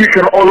la sheegi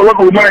kara oo lala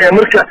dhuumanaya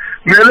marka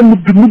meelo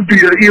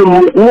mugdiya iyo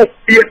luuqluuq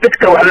iyo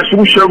dhegta wax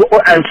laisugu sheego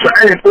oo aan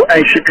soconayn oo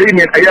aan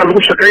shaqaynayn ayaa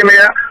lagu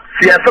shaqaynayaa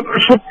siyaasad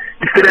cusub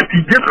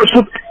istaraatiijiyad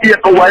cusub iyo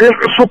qawaaniin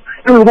cusub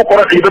in lagu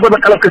qoro ciidamada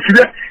qalabka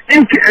sida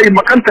intii ay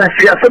maqan tahay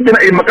siyaasadina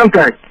ay maqan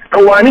tahay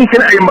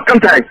qawaaniinkana ay maqan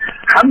tahay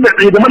hadda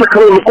ciidamada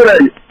kale la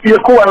qoraayo iyo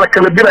kuwa la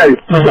kala diraayo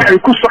waxay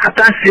ku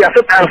socotaa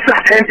siyaasad aan sax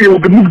ahayn iyo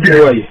wada mugdi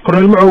waaye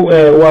korneel macow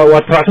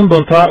waa raacsan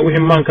doontaa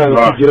wixii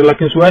maankaaga ku jira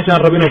laakiin su-aasha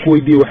aan rabo inaan ku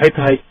weydiiyo waxay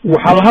tahay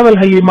waxaa la hadal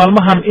hayay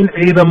maalmahan in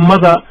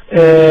ciidamada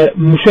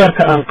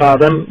mushaarka aan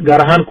qaadan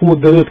gaar ahaan kuwa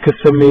gadoodka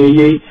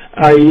sameeyey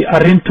ay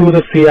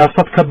arrintooda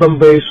siyaasad ka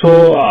dambayso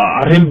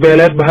arrin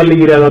beeleedba ha la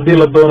yidhahdo haddii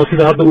la doono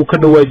sida hadda uu ka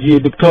dhawaajiyey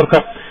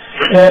doctoorka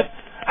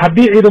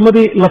haddii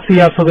ciidamadii la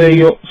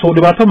siyaasadeeyo soo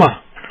dhibaato maaha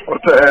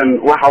horta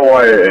waxa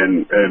waaye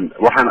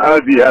waxaan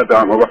aad iyo aad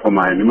aan uga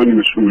xumahay niman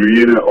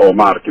mas-uuliyiin oo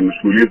maaragtay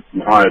mas-uuliyad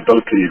maxaa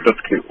dalka iyo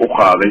dadka u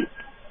qaaday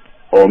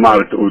oo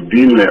maaragtay oo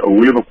diin leh oo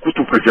weliba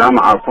kutubka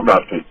jaamaca ku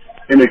dhaartay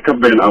inay ka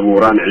been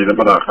abuuraan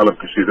ciidamada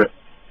qalabka sida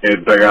ee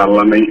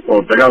dagaalamay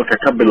oo dagaalka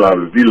ka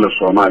bilaabay dila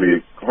Soomaaliya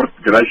horta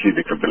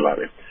gadaasheeda ka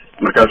bilaabay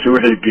markaas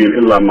waxay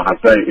geeyeen ilaa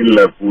Maxatay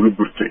ilaa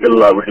Buulburta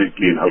ilaa waxay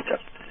geeyeen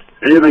halkaas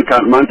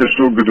ciidankan maanta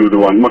soo gadooda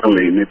waan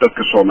maqlaynay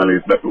dadka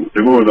Soomaaliyeed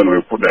dagoodan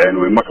way ku dhaceen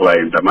way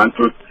maqlaayeen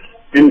dhamaantood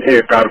in ay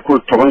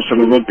qaarkood 10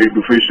 sanadood ay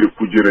dhufaysi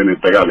ku jireen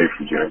dagaal ay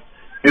ku jireen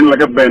in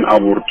laga been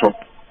abuurto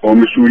oo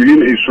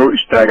mas'uuliyiin ay soo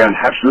istaagaan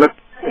xaflad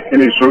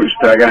inay soo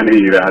istaagaan ay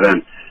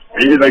yiraahdaan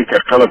ciidanka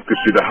qalabka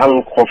sida hal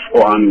qof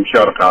oo aan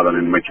mushaar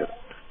qaadanin ma jiro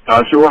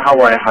taasi waxa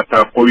waaye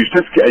xataa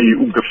qoysaska ay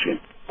u gafeen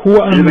kuwa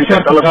aan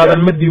mushaar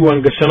qaadan ma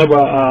diiwaan gashanaba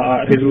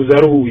ra'iisul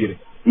wasaaruhu uu yiri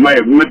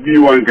ma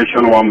diiwaan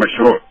gashano waa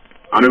mashruuc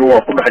aniga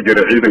waa ku dhex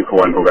jiray ciidanka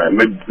waan ogaa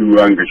ma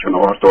diiwaan gashano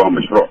horta waa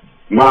mashruuc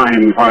ma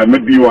ahin ma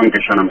diiwaan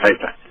gashano maxay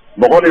tahay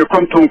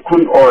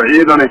 150,000 oo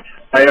ciidan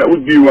ayaa u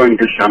diiwaan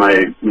gashanay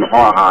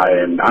muxuu ahaa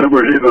anigu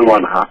ciidan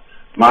waan ahaa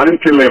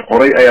maalintii la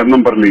qoray ayaa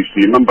number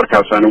leysay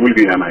numberkaas aan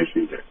weligeey aan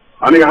haysan jiray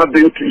aniga hadda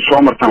intii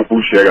soo martaan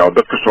ku sheegay oo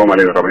dadka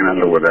Soomaaliyeed raba inaan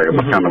la wadaago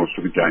markaan la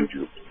sugi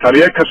jaanjiyo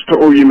taliye kasta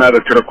oo yimaado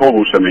tirakoob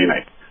uu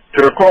sameeyay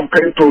tirakoobka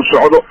intuu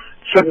socdo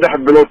 3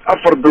 bilood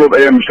 4 bilood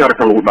ayaa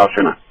mushaarka lagu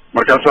dhaafina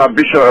markaas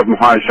bisha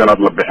muxuu shanaad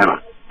la bixina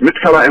mid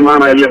kala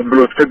imaanay 6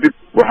 bilood kadib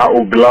waxa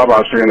uu bilaabaa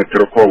asagana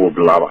tirakoob uu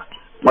bilaabaa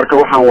marka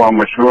waxaan waa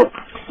mashruuc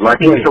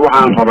laakiin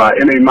waxaan rabaa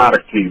inay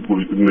maaragtay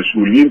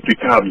mas'uuliyiinta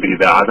ka hadla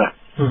idaacada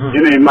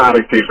inay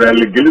maaragtay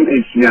raaligelin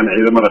ay siiyaan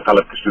ciidamada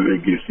qalabka sida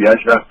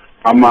geesiyaasha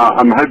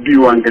ama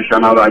diiwaan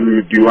gashanaada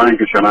ama diiwaan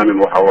gashanaanin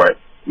waxa waaye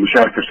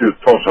mushaarka sida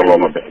toos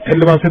looma bixin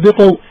xildhibaan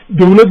Sadiqow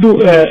dawladdu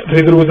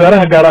ra'iisul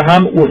wasaaraha gaar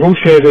ahaan wuxuu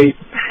sheegay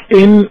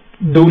in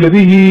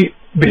dawladihii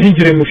bixin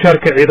jiray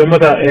mushaarka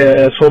ciidamada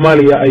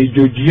Soomaaliya ay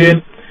joojiyeen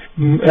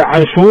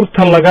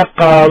canshuurta laga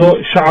qaado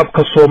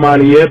shacabka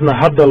Soomaaliyeedna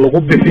hadda lagu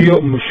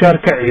bixiyo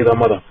mushaarka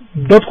ciidamada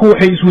dadku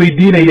waxay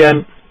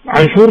isweydiinayaan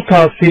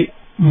canshuurtaasi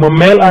ma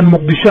meel aan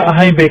Muqdisho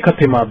ahayn bay ka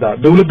timaadaa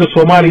dawladda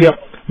Soomaaliya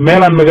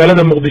meel aan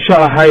magaalada Muqdisho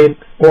ahayn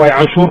oo ay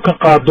canshuur ka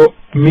qaado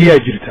miyaa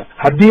jirta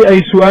haddii ay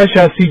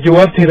su'aashaasi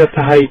jawaabteeda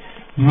tahay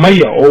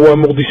maya oo waa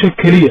Muqdisho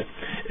kaliya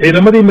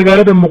ciidamadii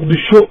magaalada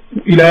Muqdisho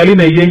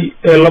ilaalinayay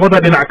ee labada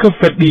dhinac ka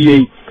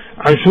fadhiyay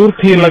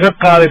canshuurtii laga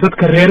qaaday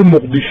dadka reer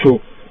Muqdisho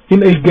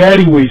in ay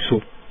gaari weyso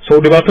soo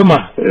dhibaato ma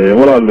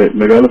walaal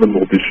magaalada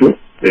Muqdisho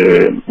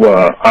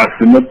waa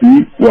caasimadii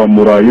waa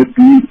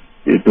muraayadii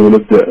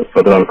dawladda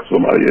federaalka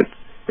Soomaaliyeed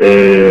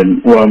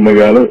waa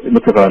magaalo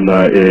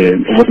mataqaanaa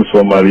ummadda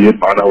Soomaaliyeed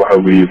macnaha waxa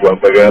weeye waa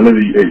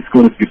magaaladii ay isku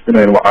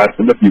horjeestinayeen waa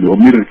caasimadii oo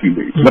mirarkii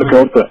marka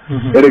horta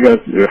ereygaas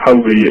waxa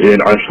weeye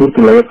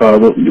canshuurta laga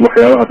qaado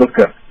waxyaabaha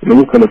dadka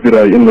lagu kala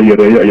diraayo in la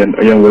yareeyo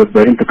ayaan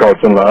warbaahinta ka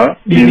codsan lahaa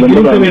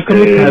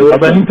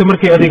warbaahinta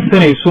markay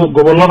adeegsanayso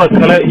gobolada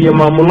kale iyo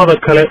maamulada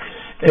kale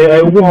ee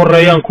ay ugu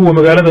horeeyaan kuwa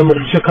magaalada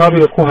Muqdisho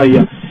kaabiga ku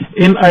haya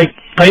in ay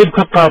qayb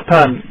ka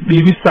qaataan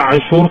dhiibista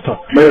canshuurta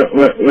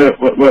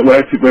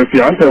way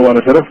fiican tahay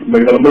waana sharaf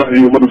magaalada madaxda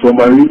iyo ummadda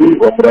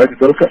Soomaaliyeed waa muraayada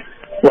dalka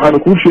waxaan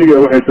kuu sheegaya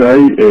waxay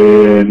tahay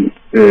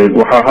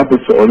waxaa hadda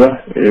socda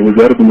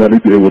wasaaradda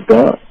maaliyadda ee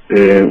wadaa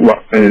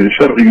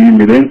sharcigii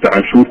mideynta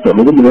canshuurta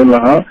lagu mideyn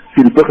lahaa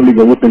si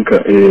dakhliga wadanka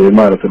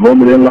maaragtay loo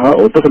mideyn lahaa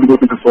oo dakhliga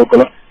wadanka soo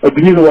gala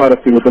adduunyada waa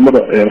aragtay wadamada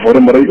hore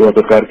maray oo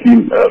dadka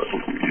qaarkiin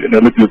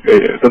nala joog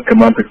dadka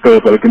maanta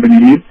ka kamid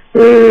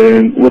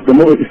yihiin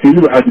wadamada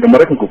isteedii waxaa jira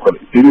maraykanka oo kale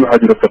isteedii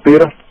waxaa jira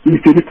faqiira iyo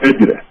isteedii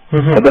taajir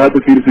ah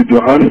hadda fiirisa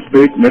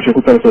Johannesburg meesha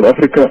ku taala South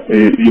Africa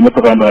iyo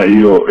mataqaanaa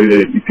iyo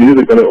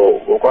isteedida kale oo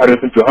ku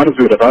xariirsan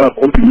Johannesburg dhaqaalaha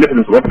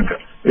 60% South Africa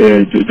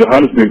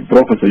Johannesburg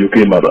province ayuu ka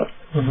imaadaa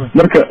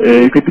marka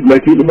kadib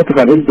laakiin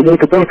mataqaanaa in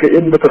dalka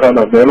in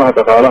mataqaanaa meelaha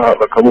dhaqaalaha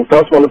la kabo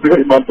taas waa la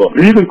isaga imaan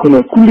doona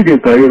ciidankuna kulligeen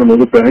taageero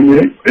looga baahan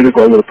yahay ciidanku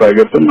waa wada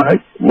taageersanahay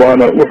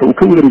waana wuxuu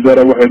ka wada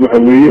wasaaraa waxa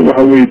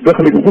weeye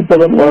dakhliga ugu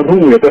badan waa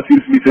run weeye taas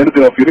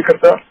miisaanada waa fiirin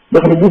kartaa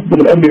dakhliga ugu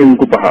badan amniga ayuu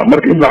ku baxaa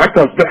marka in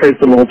lacagtaas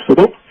baxaysa la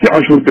hubsado si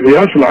canshuur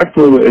bixiyaashu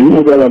lacagtooda ay u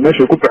ogaadaan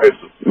meesha ku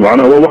baxayso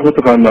macnaha waa wax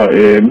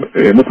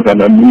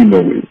mataqaanaa muhiim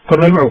weeye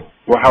korneyl macow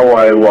waxa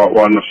waaye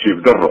waa nasiib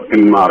darro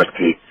in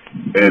maaragtay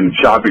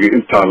shacbiga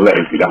intaa la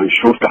eg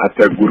canshuurta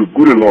xataa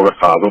guri looga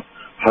qaado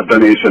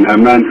haddana aysan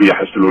ammaan iyo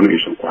xasilooni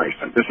aysan ku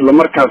haysan isla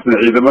markaasna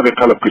ciidamadii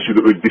qalabka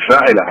sida oo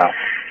difaaci lahaa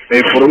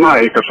ay furmaha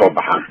ay ka soo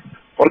baxaan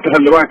horta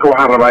xildhibaanka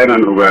waxaan rabaa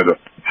inaan ogaado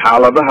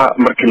xaaladaha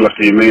markii la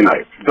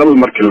qiimeynayo dal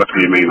markii la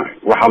qiimeynayo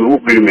waxaa lagu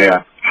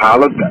qiimeeyaa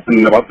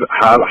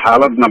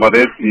xaalad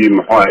nabadeed iyo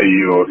muxuu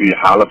iyo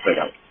xaalad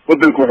dagaal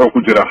wadanku wuxuu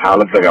ku jiraa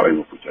xaalad dagaal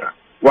ayuu ku jiraa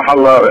waxa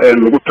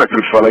lagu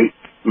takrifalay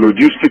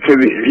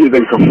logisticada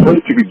ciidanka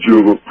frontiga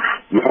joogo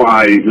muxuu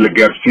ahay la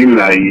gaarsiin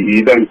lahay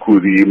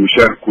ciidankooda iyo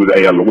mushaarkooda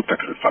ayaa lagu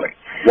takrifalay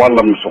waa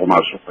la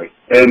musuqmaasuqay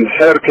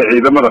xeerka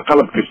ciidamada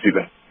qalabka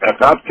sida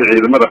ciqaabta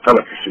ciidamada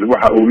qalabka sida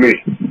waxa uu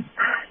leeyahay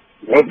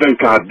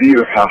wadanka haddii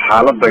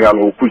xaalad dagaal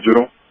uu ku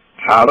jiro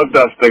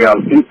xaaladaas dagaal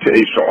inta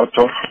ay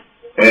socoto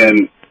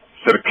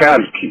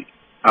sarkaalkii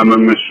ama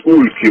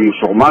mas-uulkii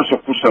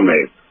musuqmaasuq ku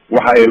sameeya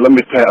waxa ay la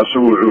mid tahay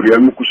asagoo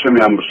curyaamo ku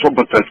sameeyay ama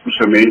sabotage ku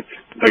sameeyay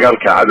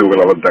dagaalka cadowga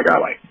laba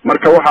dagaalay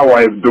marka waxa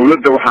waaye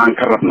dawladda waxaan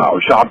ka rabnaa oo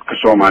shacabka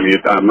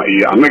Soomaaliyeed ama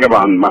iyo annagaba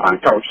aan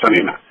ka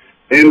codsanayna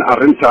in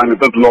arrintan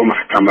dad loo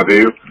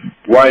maxkamadeeyo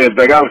waayo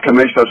dagaalka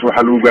meeshaas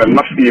waxa lagu gaar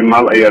naf iyo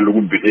maal ayaa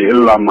lagu bixiyay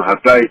ilaa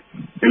mahaday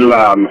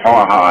ilaa muxuu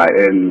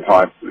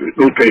ahaa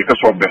dhulka ay ka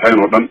soo baxeen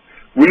oo dhan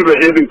weliba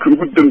ciidanka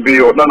ugu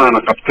dambeeyay oo dhan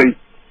aan qabtay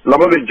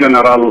labada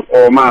generaal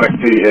oo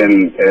maaragtay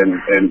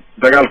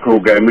dagaalka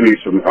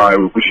hogaaminayso muxuu ahaa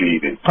way ku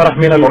shahiideen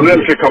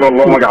korneelka kale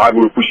loo magacaabo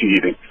way ku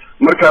shahiideen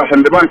marka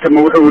xildhibaanka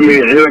ma wuxuu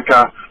leeyahay ciidanka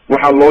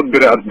waxaa loo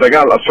diray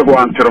dagaal asagoo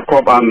aan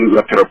tirakoob aan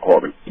la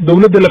tirakoobin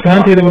dawladda la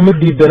fahanteedaba ma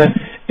diidana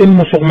in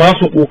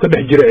musuqmaasuq uu ka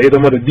dhex jiro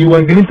ciidamada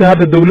diiwaangelinta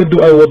hadda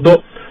dawladdu ay wado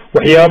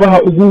waxyaabaha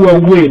ugu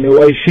waaweyn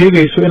oo ay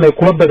sheegayso inay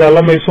kula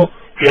dagaalamayso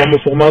waa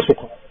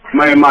musuqmaasuqa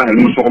maahan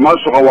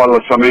musuqmaasuqa waa la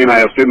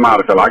sameynaya si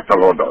maaragta lacagta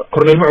loo dhaco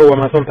korneyl macow waa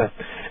mahadsan tahay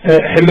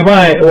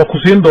xildhibaan waa ku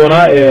siin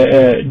doonaa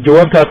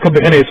jawaabta aad ka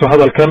bixinayso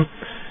hadalkan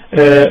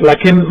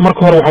laakiin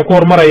marka hore waxaan ku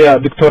hormarayaa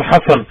doctor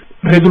xasan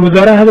ra-iisul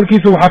wasaaraha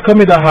hadalkiisa waxaa ka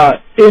mid ahaa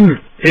in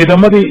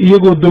ciidamadii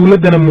iyagoo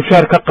dawladdana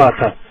mushaar ka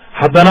qaata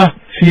haddana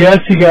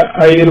siyaasiga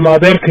ay ilma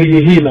adeerka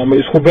yihiin ama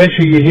isku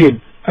beesha yihiin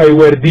ay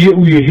waardiye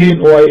u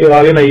yihiin oo ay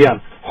ilaalinayaan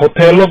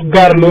hoteelo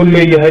gaar loo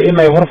leeyahay in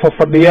ay hor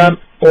fadhiyaan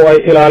oo ay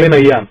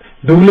ilaalinayaan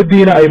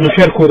dawladdiina ay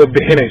mushaarkooda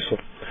bixinayso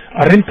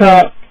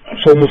arrintaa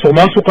soo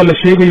musuqmaasuqa la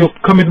sheegayo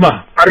ka mid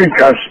maaha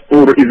arrinkaas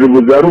uu ra-iisul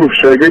wasaaruhu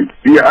sheegay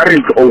iyo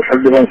arrinka uu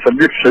xildhibaan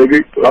sadiiq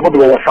sheegay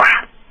labaduba waa sax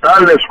taa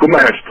layskuma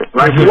haysto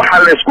laakiin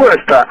waxaa laysku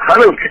haystaa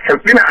hadalka kale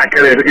dhinaca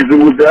kale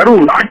ra-iisul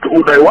wasaaruhu lacagta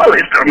uu dhahay waa la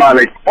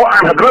isticmaalay oo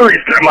aan haddana la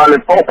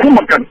isticmaalin oo ku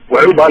maqan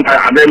waxay u baahan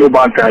tahay caddeyn u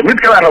baahan tahay mid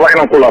kale aan rabaa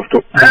inaan ku laabto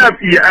aad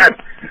iyo aad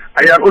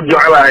ayaan u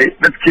jeclahay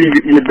dadkayga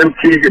iyo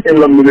dalkayga in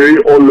la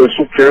mideeyo oo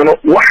laysu keeno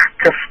wax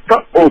kasta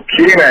oo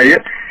keenaya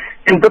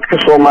in dadka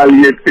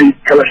Soomaaliyeed ay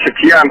kala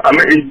shakiyaan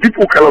ama ay dib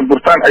u kala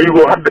burtaan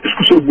ayagoo hadda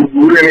isku soo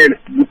gurguureeyeen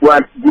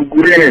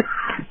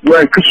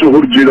waan ka soo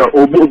horjeedaa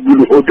oo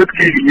boodbulo oo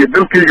dadkayga iyo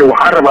dalkayga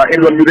waxaa rabaa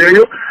in la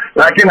mideeyo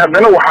laakiin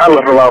haddana waxaa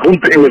la rabaa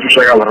runta in laysu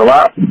sheegaa la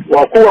rabaa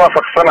waa ku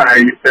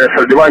waafaqsanahay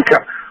xildhibaanka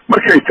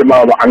markay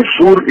timaado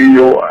canshuur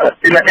iyo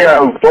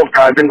inaan soo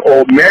qaadin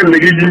oo meel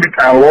laga yimid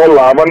aan loo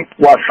laaban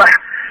waa sax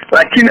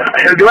laakiin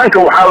xildhibaanka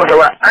waxaa la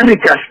rabaa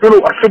arrinkaas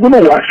inuu asaguna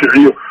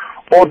waasiciyo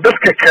oo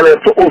dadka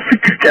kaleeto oo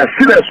fikirkaas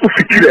sidaas u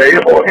fikiraya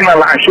oo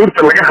inaan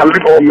canshuurta laga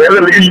hadlin oo meelo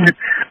laga yimid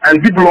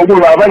aan dib loogu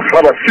laaban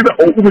raba sida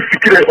uu uga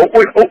fikirayo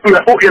oo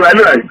u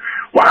ilaalinayo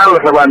waxaa la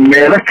rabaa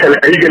meelo kale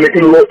ayagana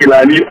in loo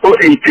ilaaliyo oo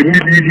ay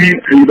kamid yihiin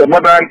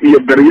ciidamadan iyo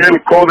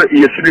daryeelkooda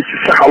iyo sidii si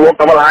saxa loo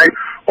qaban lahay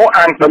oo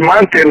aan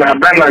dhammaanteedna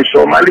haddaan nahay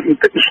Soomaali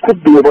inta isku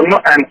duubano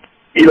aan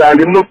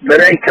ilaalino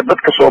dareenka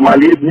dadka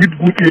Soomaaliyeed mid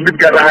guud iyo mid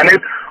gaar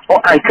ahaaneed oo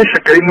aan ka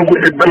shaqeyno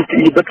wixii dalka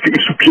iyo dadka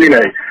isu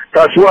keenaya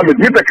taasi waa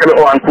midda kale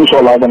oo aan ku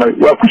soo laabanayo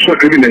waa ku soo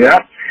celinayaa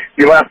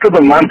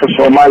dhibaatada maanta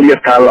Soomaaliya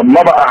taala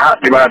maba aha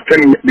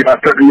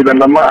dhibaato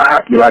ciidana ma aha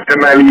dhibaato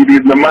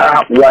maaliyadeedna ma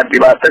aha waa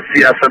dhibaato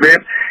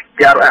siyaasadeed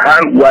gaar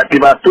ahaan waa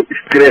dhibaato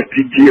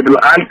istiraatiijiyad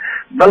la'aan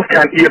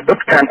dalkan iyo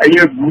dadkan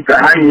ayaa guud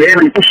ahaan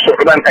meelay u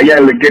socdaan ayaa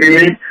la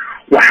garanay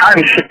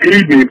waxaan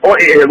shaqeeyay oo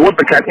ay ahayd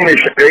wadankan inay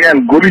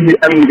shaqeeyaan golihii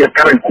amniga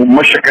qaranku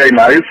ma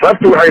shaqeynaayo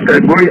sababtu waxay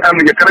tahay golihii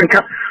amniga qaranka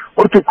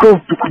horta koob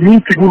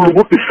dukumentigu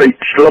lagu dhisay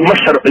lama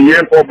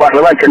sharciyeen oo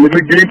baarlamaanka laga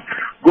geeyay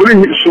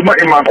golihii isuma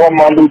imaan oo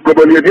maamul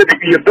goboleedyada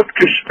iyo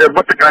dadka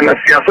bataqaana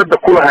siyaasadda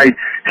ku lahay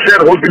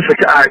shareholders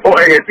ka ahay oo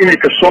ay ahayd inay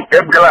kasoo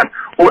qayb galaan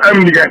oo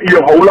amnigan iyo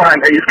howlahan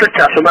ay iska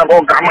kaashadaan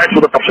oo gacmaha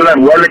iswada qabsadaan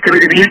waa la kala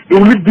eriyey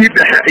dowladii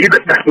dhexe iyada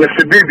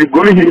dhexnasadeedii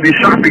goliheedii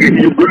shacbiga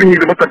iyo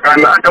goliheeda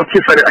mataqaana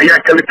aqalkii sare ayaa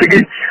kala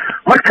tegey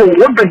marka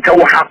wadanka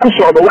waxaa ku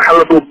socda waxa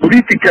la dhaho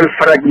political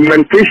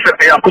fragmentation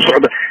ayaa ku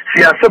socda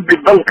siyaasadii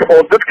dalka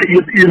oo dadka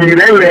iyo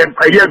midayn lahayd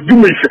ayaa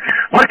dumaysa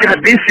marka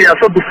haddii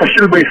siyaasadu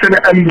fashilmaysana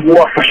amnigu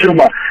waa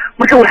fashilma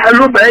marka waxaa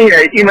loo baahan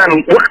yahay inaan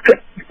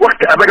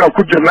waqti adag aan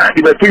ku jirnaa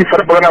dhibaatooyin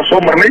fara badan aan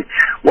soo marnay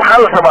waxaa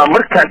la rabaa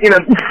markaan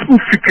inaan u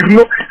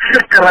fikirno si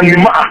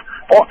qarannimo ah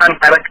oo aan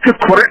aragti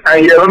kore aan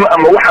yeelano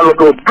ama waxa la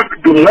dhaho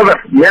bacdu nadar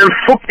meel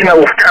fog inaan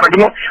wax ka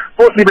aragno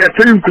oo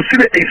dhibaatooyinku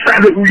sida ay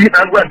saxda u yihiin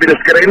aan u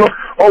adres garayno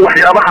oo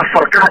waxyaabaha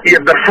farqaha iyo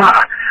darfaha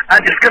ah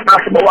aan iska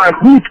dhaafno oo aan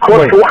root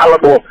cause waxa la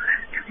dhaho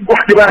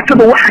wax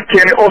dhibaatada waxa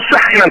keenay oo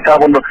sax inaan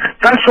taabano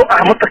taasoo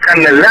ah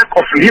mataqaana lack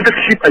of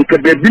leadership and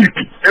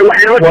capability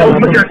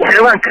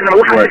waxyaabahan kalena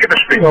waxa ka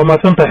dhashtay waa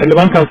maasanta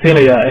xildhibaankan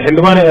siinaya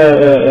xildhibaan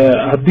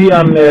haddii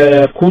aan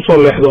kusoo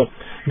leexdo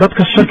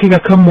dadka shakiga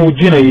ka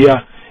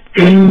muujinaya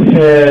in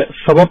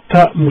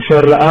sababta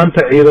mushaar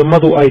la'aanta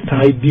ciidamadu ay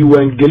tahay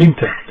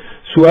diiwaangelinta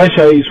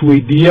su-aasha ay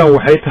isweydiiyaan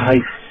waxay tahay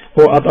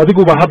oo aad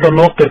adiguba hadda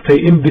noo qirtay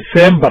in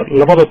December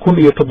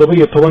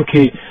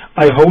 2017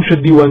 ay hawsha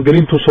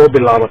diiwaangelintu soo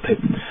bilaabatay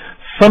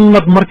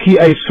sanad markii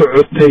ay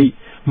socotay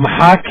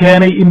maxaa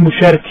keenay in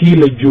mushaarkii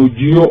la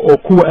joojiyo oo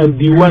kuwa aan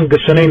diiwaan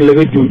gashanayn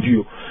laga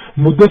joojiyo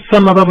muddo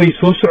sanada bay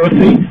soo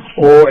socotay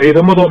oo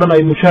ciidamadoo dhan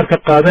ay mushaarka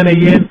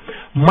qaadanayeen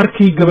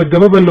markii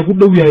gabagababa lagu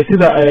dhow yahay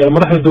sida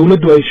madaxda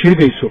dawladdu ay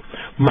sheegayso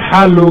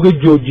maxaa looga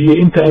joojiyay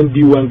inta aan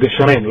diiwaan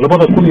gashanayn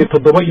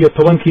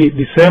 2017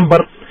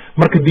 December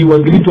marka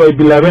diiwaangelintu ay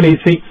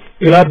bilaabanaysay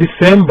ilaa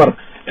December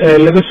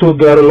laga soo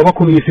gaaro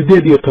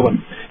 2018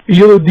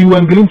 iyadoo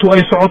diiwaangelintu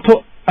ay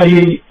socoto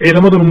ayay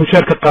ciidamaduna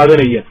mushaarka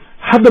qaadanayeen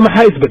hadda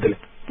maxaa isbedelay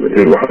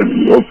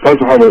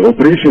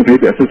operation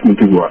rate assessment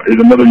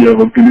ciidamada yaa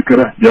howlgeli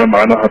kara yaa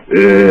macnaha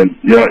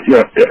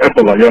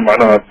yaa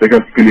macnaha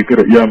dagaalka geli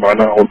kara yaa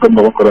macnaha howlgab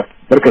noqon kara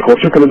marka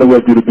qorshe kalena waa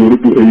jira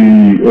dawladdu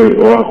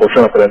oo ah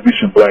qorshaha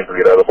transition plan la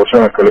yidhahdo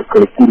qorshaha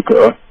kala guurka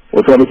ah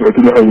وصار سعود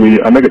الحوي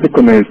أنا قد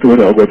كنا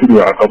يستوي أوقاتي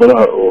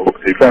وعقبها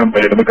وفهم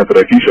بين مكان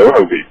تراكيش أو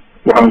حوي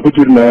وعن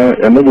كتيرنا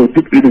أنا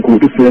بودي عيد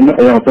كودسنا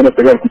أيام سنة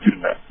تجار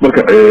كتيرنا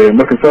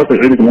مركز ساعة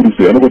عيد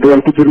كودسنا أنا بودي تجار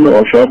كتيرنا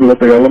أو شاب لا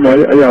تجار ما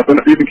أيام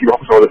سنة عيد كي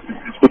بحث على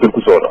إسقاط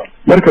الكسورة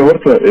مركز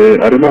ورثة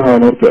أرمها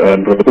نورثة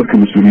ربطات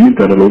كمسؤولين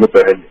كان لو جت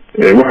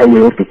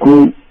وحوي ورثة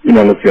كل إن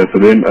على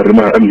السياسيين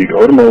أرمها أمنية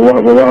ورما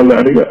وعلى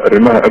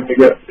أرمها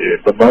أمنية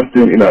طبعا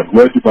إن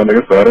واجب أنا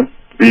جسارا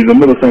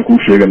ciidamada saan kuu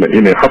sheegana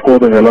inay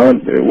xaqooda helaan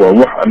waa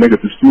wax anaga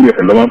dastuuriga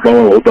xildhibaankan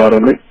waa u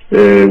daaranay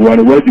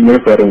waana waajib naga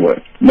saaran waay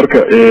marka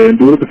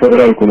dowladda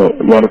federaalkuna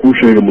waana kuu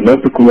sheegay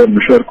mudnaanta koowaad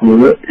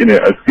mushaarkooda inay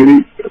askari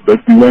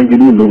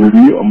diiwaangeliyo la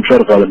hubiyo oo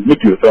mushaar qaadan ma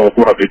jiro saa waa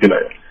ku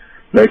xaqiijinaya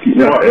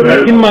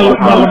laakiin ma la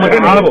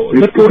magacaabo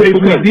dadka waxay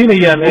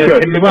isweydiinayaan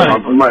xildhibaan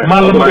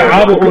ma la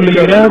magacaabo oo la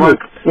yiraahdo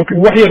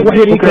wax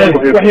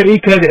yar ii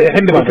kaadi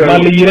xildhibaan ma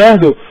la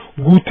yiraahdo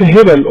guuta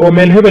hebel oo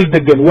meel hebel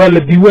degan waa la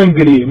diiwaan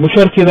geliyay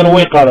mushaarkeedana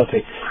way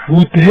qaadatay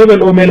guuta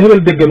hebel oo meel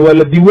hebel degan waa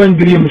la diiwaan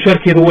geliyay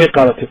mushaarkeeda way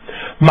qaadatay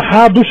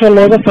maxaa dusha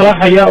looga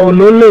salaaxayaa oo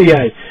loo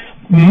leeyahay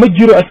ma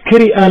jiro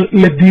askari aan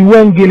la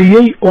diiwaan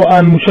geliyay oo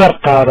aan mushaar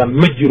qaadan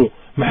ma jiro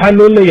maxaa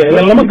loo leeyahay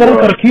ilaa lama garan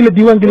karo kii la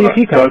diiwaan geliyay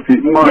kii kale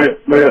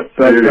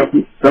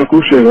saan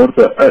kuu sheegay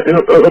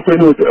horta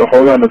inuu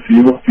xoogaa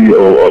nasiibo waqtiga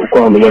oo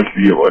ku hadlo waan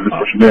siiyo oo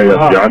lisfashmeeya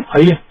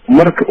fiican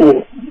marka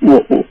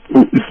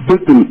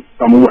isbedel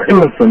ama wax in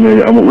la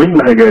sameeyo ama in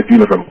la hagaajiyo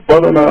la rabo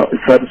badanaa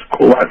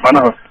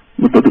macnaha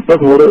dad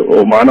hore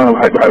oo macnaha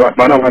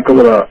waxaan ka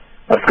wadaa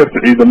askarta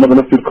ciidamada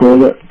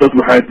naftirkooda dad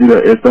waxaa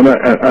jira eedana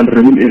aan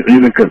rabin in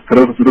ciidanka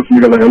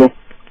rasmiga la helo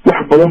wax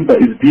badan baa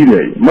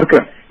isdiidaya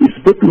marka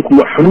isbedelku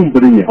waa xanuun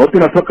badan yahay horta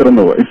inaan ka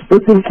qarano waa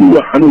isbedelku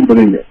waa xanuun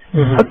badan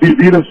yahay haddii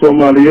ciidan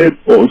Soomaaliyeed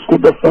oo isku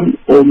dhafan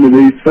oo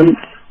midaysan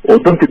oo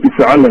dalka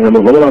difaacan la helo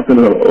labadan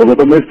sano oo la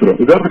dhameystiro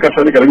wasaaradda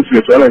kaashaaniga laga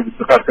sugay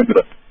su'aalaha qaar ka mid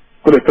ah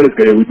كل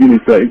فرق يا وديني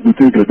سائق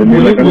بوتيك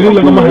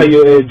ولا ما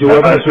هي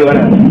جوابها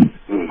سؤالها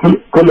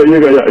كل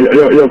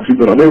يا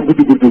بسيطة أنا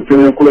بدي قلت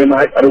لك كل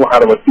إنها أنا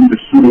وحارب التيم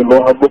السوري الله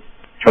هذا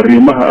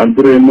فريمها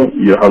أندرينا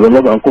يا هذا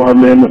الله أنكو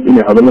هذا إن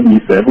هذا الله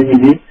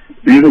يساعدني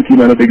إذا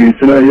كنا نتجي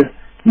سنايا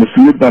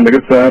مسؤوليتنا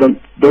نجد سعرا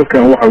ده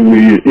كان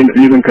وحوي إن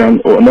إذا كان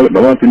أنا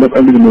لوانتي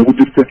نبقى من الموجود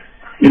جرته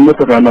إن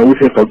مثلا أنا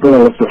وحي قدرنا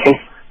وصحه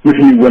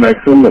wixii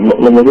wanaagsan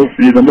la wado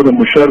ciidamada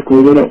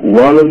mushaarkoodana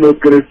waa la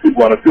noodgaraysay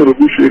waana si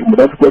lagu sheegay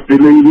madaxda ku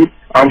afeeleeyeen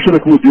cabashada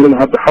kuwa diiran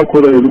hadda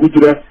xalkooda ay lagu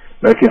jiraa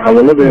laakiin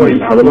hadallada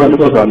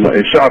mataqaana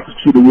ay shacabka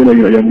kusoo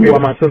dhaweynayeen ayaa muhiim. waa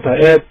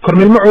mahadsantahay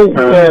korneyl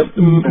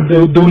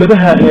macow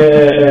dowladaha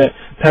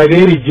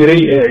taageeri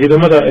jiray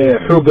ciidamada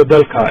xoogga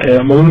dalka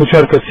ama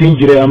mushaarka siin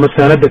jiray ama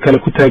saanada kale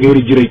ku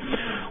taageeri jiray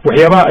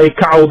waxyaabaha ay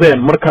ka cawdeen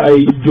marka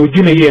ay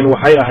joojinayeen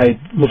waxay ahayd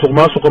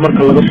musuqmaasuqa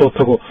marka laga soo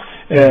tago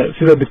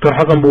sida doctor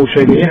xasan buu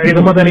sheegay in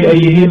ciidamadani ay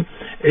yihiin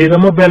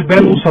ciidamo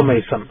beelbeel u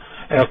samaysan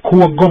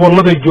kuwa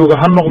gobolada jooga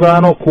ha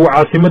noqdaano kuwa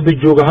caasimada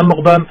jooga ha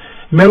noqdaan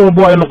meel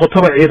walba ay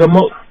noqotaba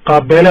ciidamo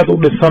qaabeeleed u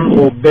dhisan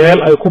oo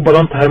beel ay ku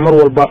badan tahay mar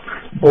walba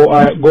oo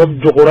goob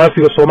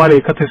juqraafiga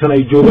Soomaaliya ka tirsan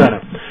ay joogaan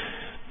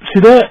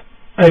sidee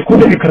ay ku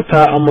dhici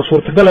kartaa ama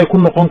suurtagal ay ku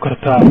noqon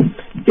kartaa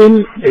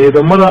in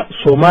ciidamada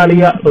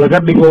Soomaaliya laga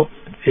dhigo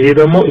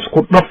ciidamo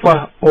isku dhaf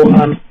ah oo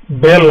aan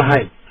beel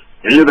lahayn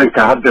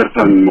ciidanka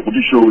hadeertan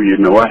Muqdisho iyo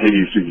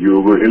nawaaxigiisa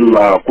joogo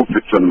ilaa ku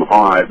fidsan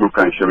maxaa ahay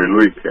dhulkan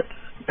shabeellooyinka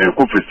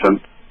ku fidsan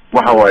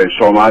waxa waaye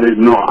Soomaali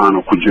nooc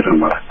aan ku jirin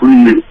mara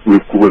kulli way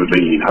ku wada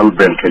leeyihiin hal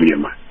beel kaliya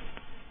ma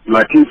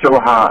laakiin se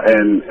waxa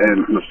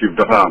nasiib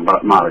darra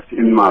maaragtay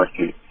in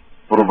maaragtay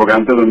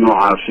propagandada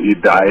noocaas iyo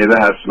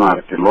dacaayadahaas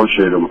maaragtay loo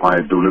sheego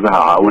maxaa dawladaha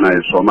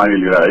caawinaya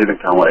Soomaaliya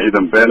ciidankan waa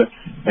ciidan beel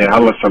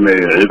hal la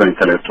sameeyo ciidan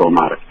kale oo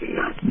maaragtay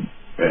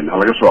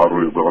laga soo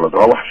aruuriyo gobolada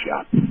waa wax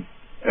fiican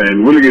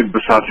weligeed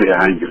basaasay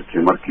ahaan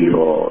jirtay markii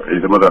oo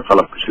ciidamada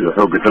qalabka sida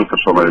xoogga dalka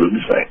Soomaaliya la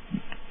dhisay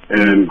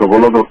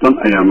gobolada dhan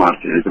ayaa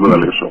maartay ciidamada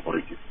laga soo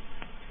qoray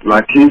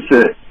laakiinse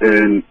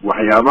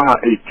waxyaabaha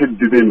ay ka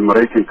dideen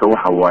Mareykanka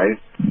waxa waaye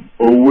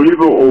oo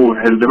weliba oo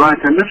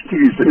xildhibaanka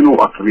naftigiisa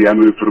inuu aqriyo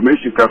ama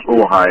informationkaas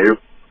uu haayo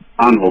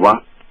aan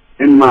huba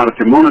in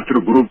maartay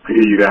monitor groupka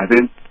ay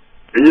yiraahdeen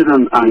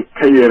ciidan aan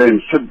ka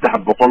yareen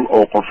 300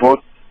 oo qofood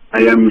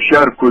ayaa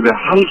mushaarkooda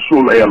hal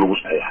suul ayaa lagu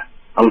saxeexay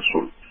hal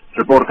suul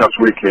reportkaas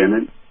way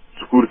keeneen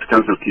security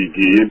council-kii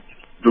geeyeen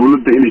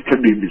dawladda inay ka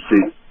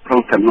dhiibisay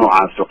halka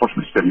noocaas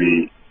qofka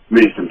sameeyay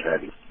maysan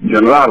raadin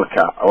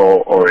generaalka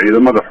oo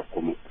ciidamada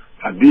xukumo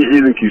haddii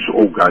ciidankiisu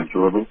uu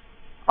gaajoodo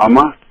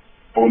ama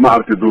oo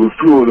maaragtay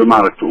dowladooda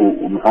maaragtay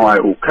uu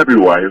maxaa uu kabi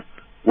waayo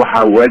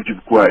waxa waajib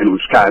ku ah inuu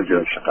iska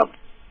caajiro shaqada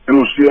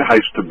inuu sii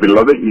haysto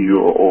bilada iyo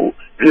oo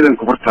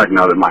ciidanka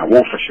hortaagnaada ma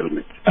wuu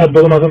fashilmay aad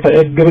badan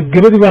maanta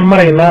gabadii baan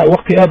maraynaa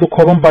waqti aad u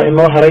kooban baa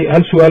inoo haray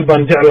hal su'aal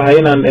baan jeclahay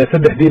inaan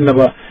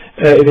saddexdiinaba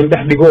idin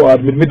dhex dhigo oo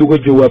aad mid uga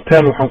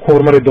jawaabtaan waxaan ku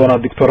hormari doonaa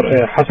doctor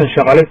xasan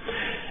shaqale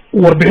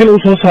warbixin uu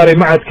soo saaray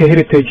macadka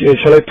heritage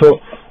shalayto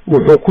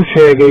wuxuu ku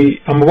sheegay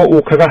amaba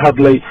uu kaga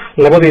hadlay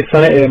labadii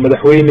sane ee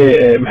madaxweyne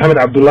maxamed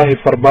cabdullaahi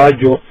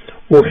farbaajo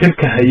uu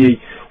xilka hayay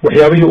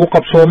waxyaabihii u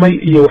qabsoomay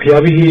iyo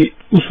waxyaabihii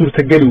u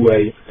suurtageli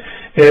waayay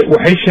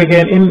waxay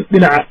sheegeen in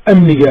dhinaca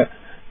amniga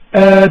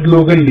aad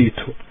looga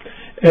liito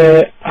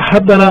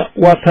haddana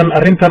waatan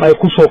arrintan ay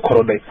ku soo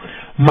korodhay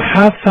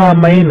maxaa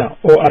saameyna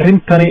oo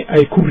arrintani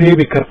ay ku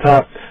reebi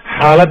kartaa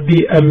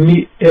xaaladii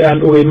amni ee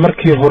aan ogeyn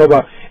markii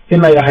horeba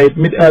in ay ahayd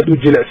mid aad u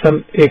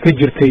jilicsan ee ka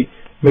jirtay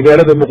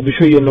magaalada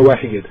Muqdisho iyo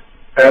nawaaxigeeda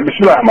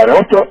bismillah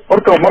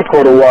horta marka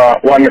hore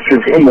waa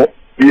nasiib xumo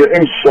iyo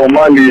in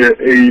Soomaaliya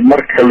ay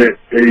markale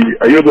ay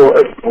iyadoo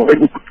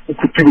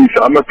ku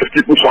tigaysa ama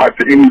tartiib u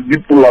socotay in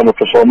dib u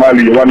laabato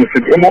Soomaaliya waa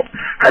nasiib xumo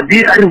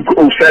haddii arinku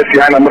uu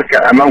saasiyana marka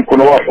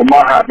amaankuna waa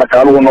xumaha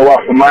dhaqaaluhuna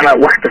waa xumaana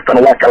wax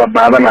kastana waa kala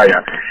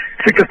baadanaya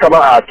si kastaba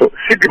ahaato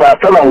si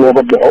dhibaatadan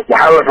looga baxo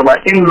waxaa la rabaa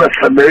in la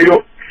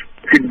sameeyo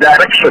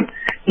direction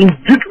in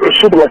jid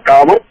cusub la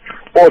qaado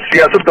oo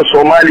siyaasadda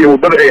Soomaaliya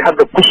wadada ay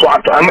hadda ku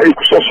socoto ama ay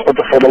ku soo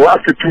socoto for the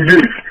last 2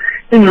 years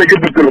in laga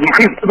bedelo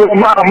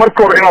maxaa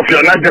marka hore inaan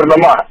fiicnaan jirna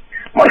maaha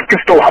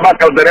markasta waxbaa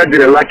qaldanaa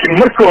jira laakiin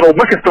marka hore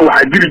markasta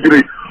waxaa jiri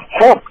jiray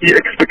hope iyo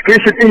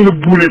expectation in la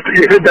guuleysto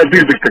iyo radaa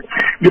jiri jirtay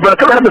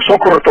dhibaatada hadda soo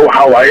kororta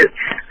waxaa waaye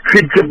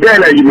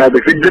rijabeel ay yimaada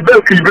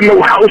rijabaalka yibina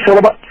waxaa u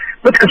sababa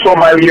dadka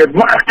Soomaaliyeed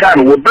ma arkaan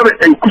wadada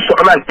ay ku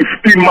socdaan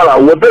iftiin mala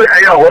wadada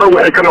ayaa hore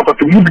waxay ka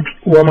noqotay mugdi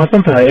waa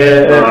mahadsan tahay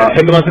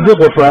xildhibaan Sadiq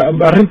Wafa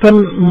arrintan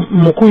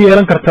ma ku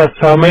yeelan kartaa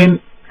saameyn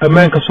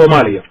ammaanka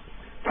Soomaaliya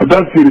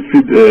haddaan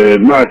fiirisid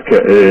macadka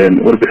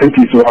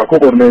warbixintiisa waxaa ku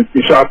qornay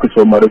in shacabka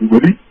Soomaaliyeed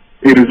weli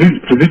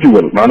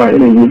residual macnaha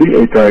inay weli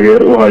ay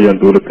taageero u hayaan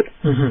dawladda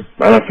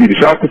macnaha fiiri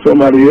shacabka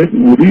Soomaaliyeed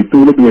weli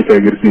dawladdu way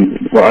taageersan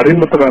yihiin waa arrin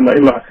mataqaanaa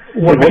in la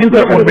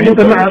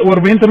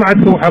warbixinta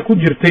macadka waxaa ku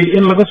jirtay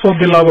in laga soo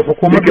bilaabo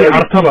xukuumadda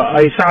cartaba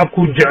ay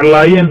shacabku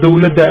jeclaayeen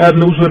dawladda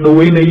aadna u soo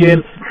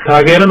dhaweynayeen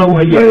taageerana u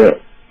hayeen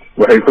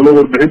waxay kaloo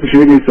warbixintu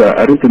sheegaysaa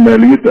arrinta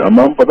maaliyadda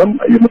ammaan badan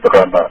iyo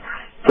mataqaanaa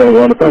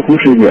waana taan kuu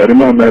sheegay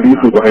arrimaha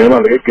maaliyadda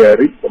waxyaabaha laga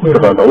gaaray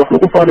mataqaanaa wax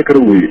lagu faani karo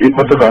weeye in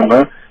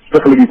mataqaanaa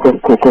dakhligii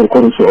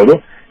kor u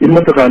socdo in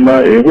mataqaanaa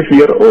wixii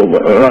yar oo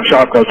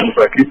shacabkaas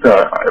masaakiinta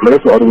laga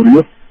soo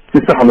aruuriyo si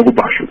sax lagu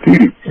baxsho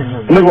fiiri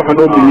innaga waxaa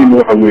noo muhiim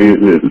waxa weeye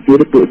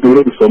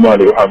dawladda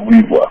Soomaaliya waxaa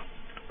muhiim u ah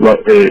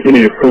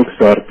inay xoog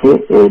saarto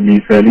oo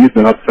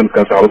miisaaniyaddan hadda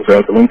sanadkan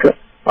 2019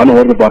 ana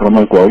horda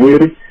baarlamaanka waa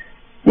weeri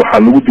waxaa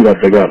lagu jiraa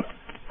dagaal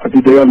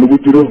haddii dagaal lagu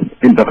jiro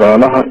in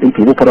dhaqaalaha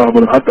inta ugu faraha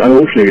badan hadda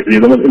aniga u sheegay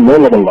ciidamada in loo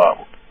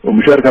labanlaabo oo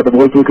mushaarka hadda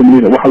 100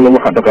 milyan wax alla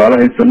waxa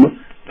dhaqaalaha haysano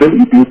dal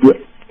iyo dibadda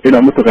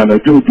inaan mataqaanaa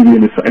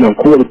juhdigeena inaan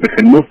ku wada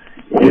bixino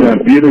inaan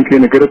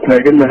ciidankeena garab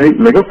taaganahay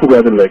laga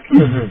fogaado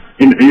laakiin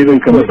in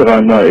ciidanka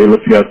mataqaanaa la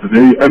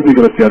siyaasadeeyo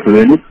amniga la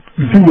siyaasadeeyo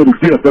si wada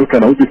jira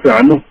dalkana u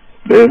difaacno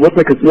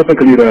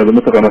wadanka la yiraahdo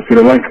mataqaanaa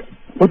Sri Lanka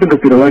wadanka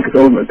Sri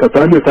Lanka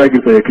taani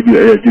taageerta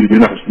ayaa jiri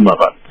jirna xusna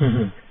qaan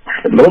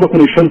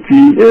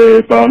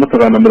 2005 baa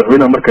mataqaanaa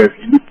madaxweynaha markaas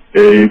yimid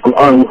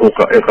go'aan wuxuu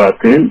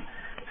qaateen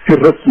si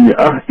rasmi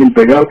ah in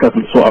dagaalkaas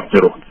la soo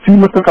afjaro si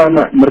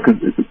mataqaanaa marka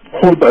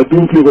xulba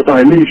adduunka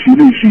tahay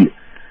leeshii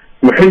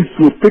waxay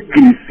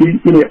suurtagelisay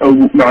inay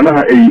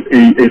macnaha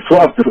ay soo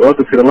afjaro oo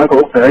Sri Lanka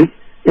oo tahay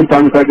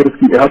intaan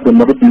taageertii hadda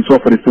nabadii soo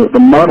fariisto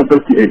dhammaan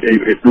dalkii ay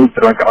dowladda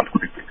Sri Lanka ku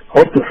dhigtay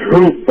horta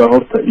xoogga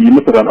horta iyo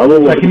mataqaanaa adoo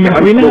laakiin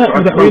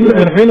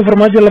madaxweyne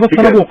farmaajo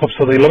 2 sano uu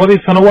qabsaday 2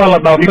 sano waa la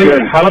dhaafay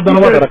xaaladana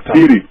waa aragtaa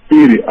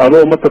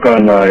adoo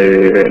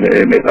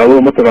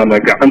mataqaanaa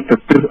gacanta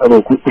bir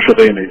adoo ku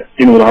shaqeynaya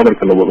in wada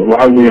hadalka la wado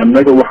waxa weeye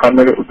anaga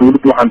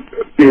dowladda waxaan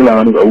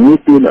ilaa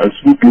awooddeena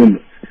asbuugeena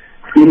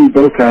in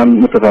dalkan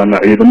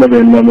mataqaanaa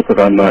ciidamadeena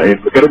mataqaanaa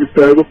garab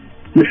istaago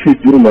wixii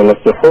jirna la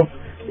saxo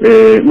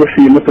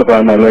wixii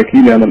mataqaanaa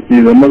laakiin aan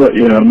ciidamada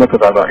inaan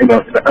mataqaanaa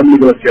inaan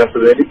amniga la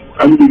siyaasadeeyo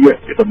amniga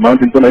dhammaan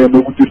intan ayaa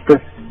noogu jirta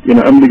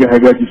inaan amniga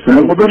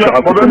hagaajisano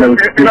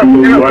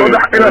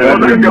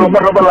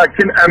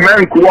laakiin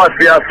ammaanku waa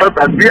siyaasad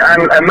haddii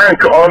aan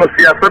ammaanka oona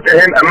siyaasad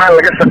ahayn ammaan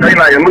laga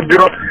shaqaynayo ma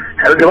jiro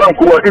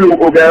xildhibaanku waa inuu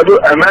ogaado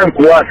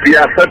ammaanku waa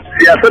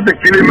siyaasadda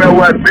kelima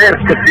waa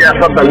beerka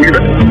siyaasadda wida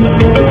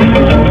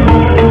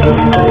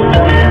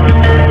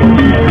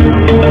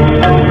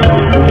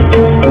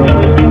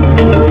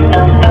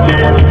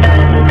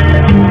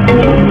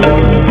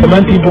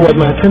dhammaantiinba waad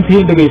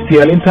mahadsantihiin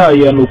dhegaystayaal intaa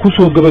ayaanu ku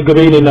soo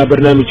gabagabaynaynaa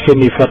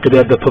barnaamijkeennii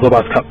faaqidaada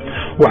toddobaadka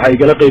waxaa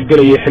igala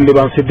qaybgelayay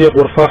xildhibaan sidiiq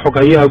warfaa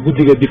xoghayaha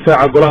guddiga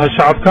difaaca golaha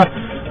shacabka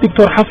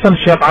doctor xasan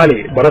sheekh cali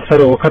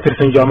barasare oo ka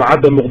tirsan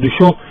jaamacadda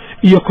muqdisho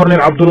iyo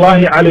korneyl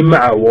cabdulaahi cali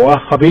macaw oo ah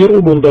khabiir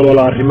u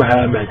dhundaloola arrimaha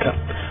ammaanka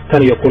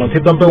tan iyo kulanti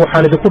dambe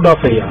waxaan idinku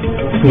dhaafayaa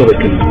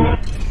nabadgelyo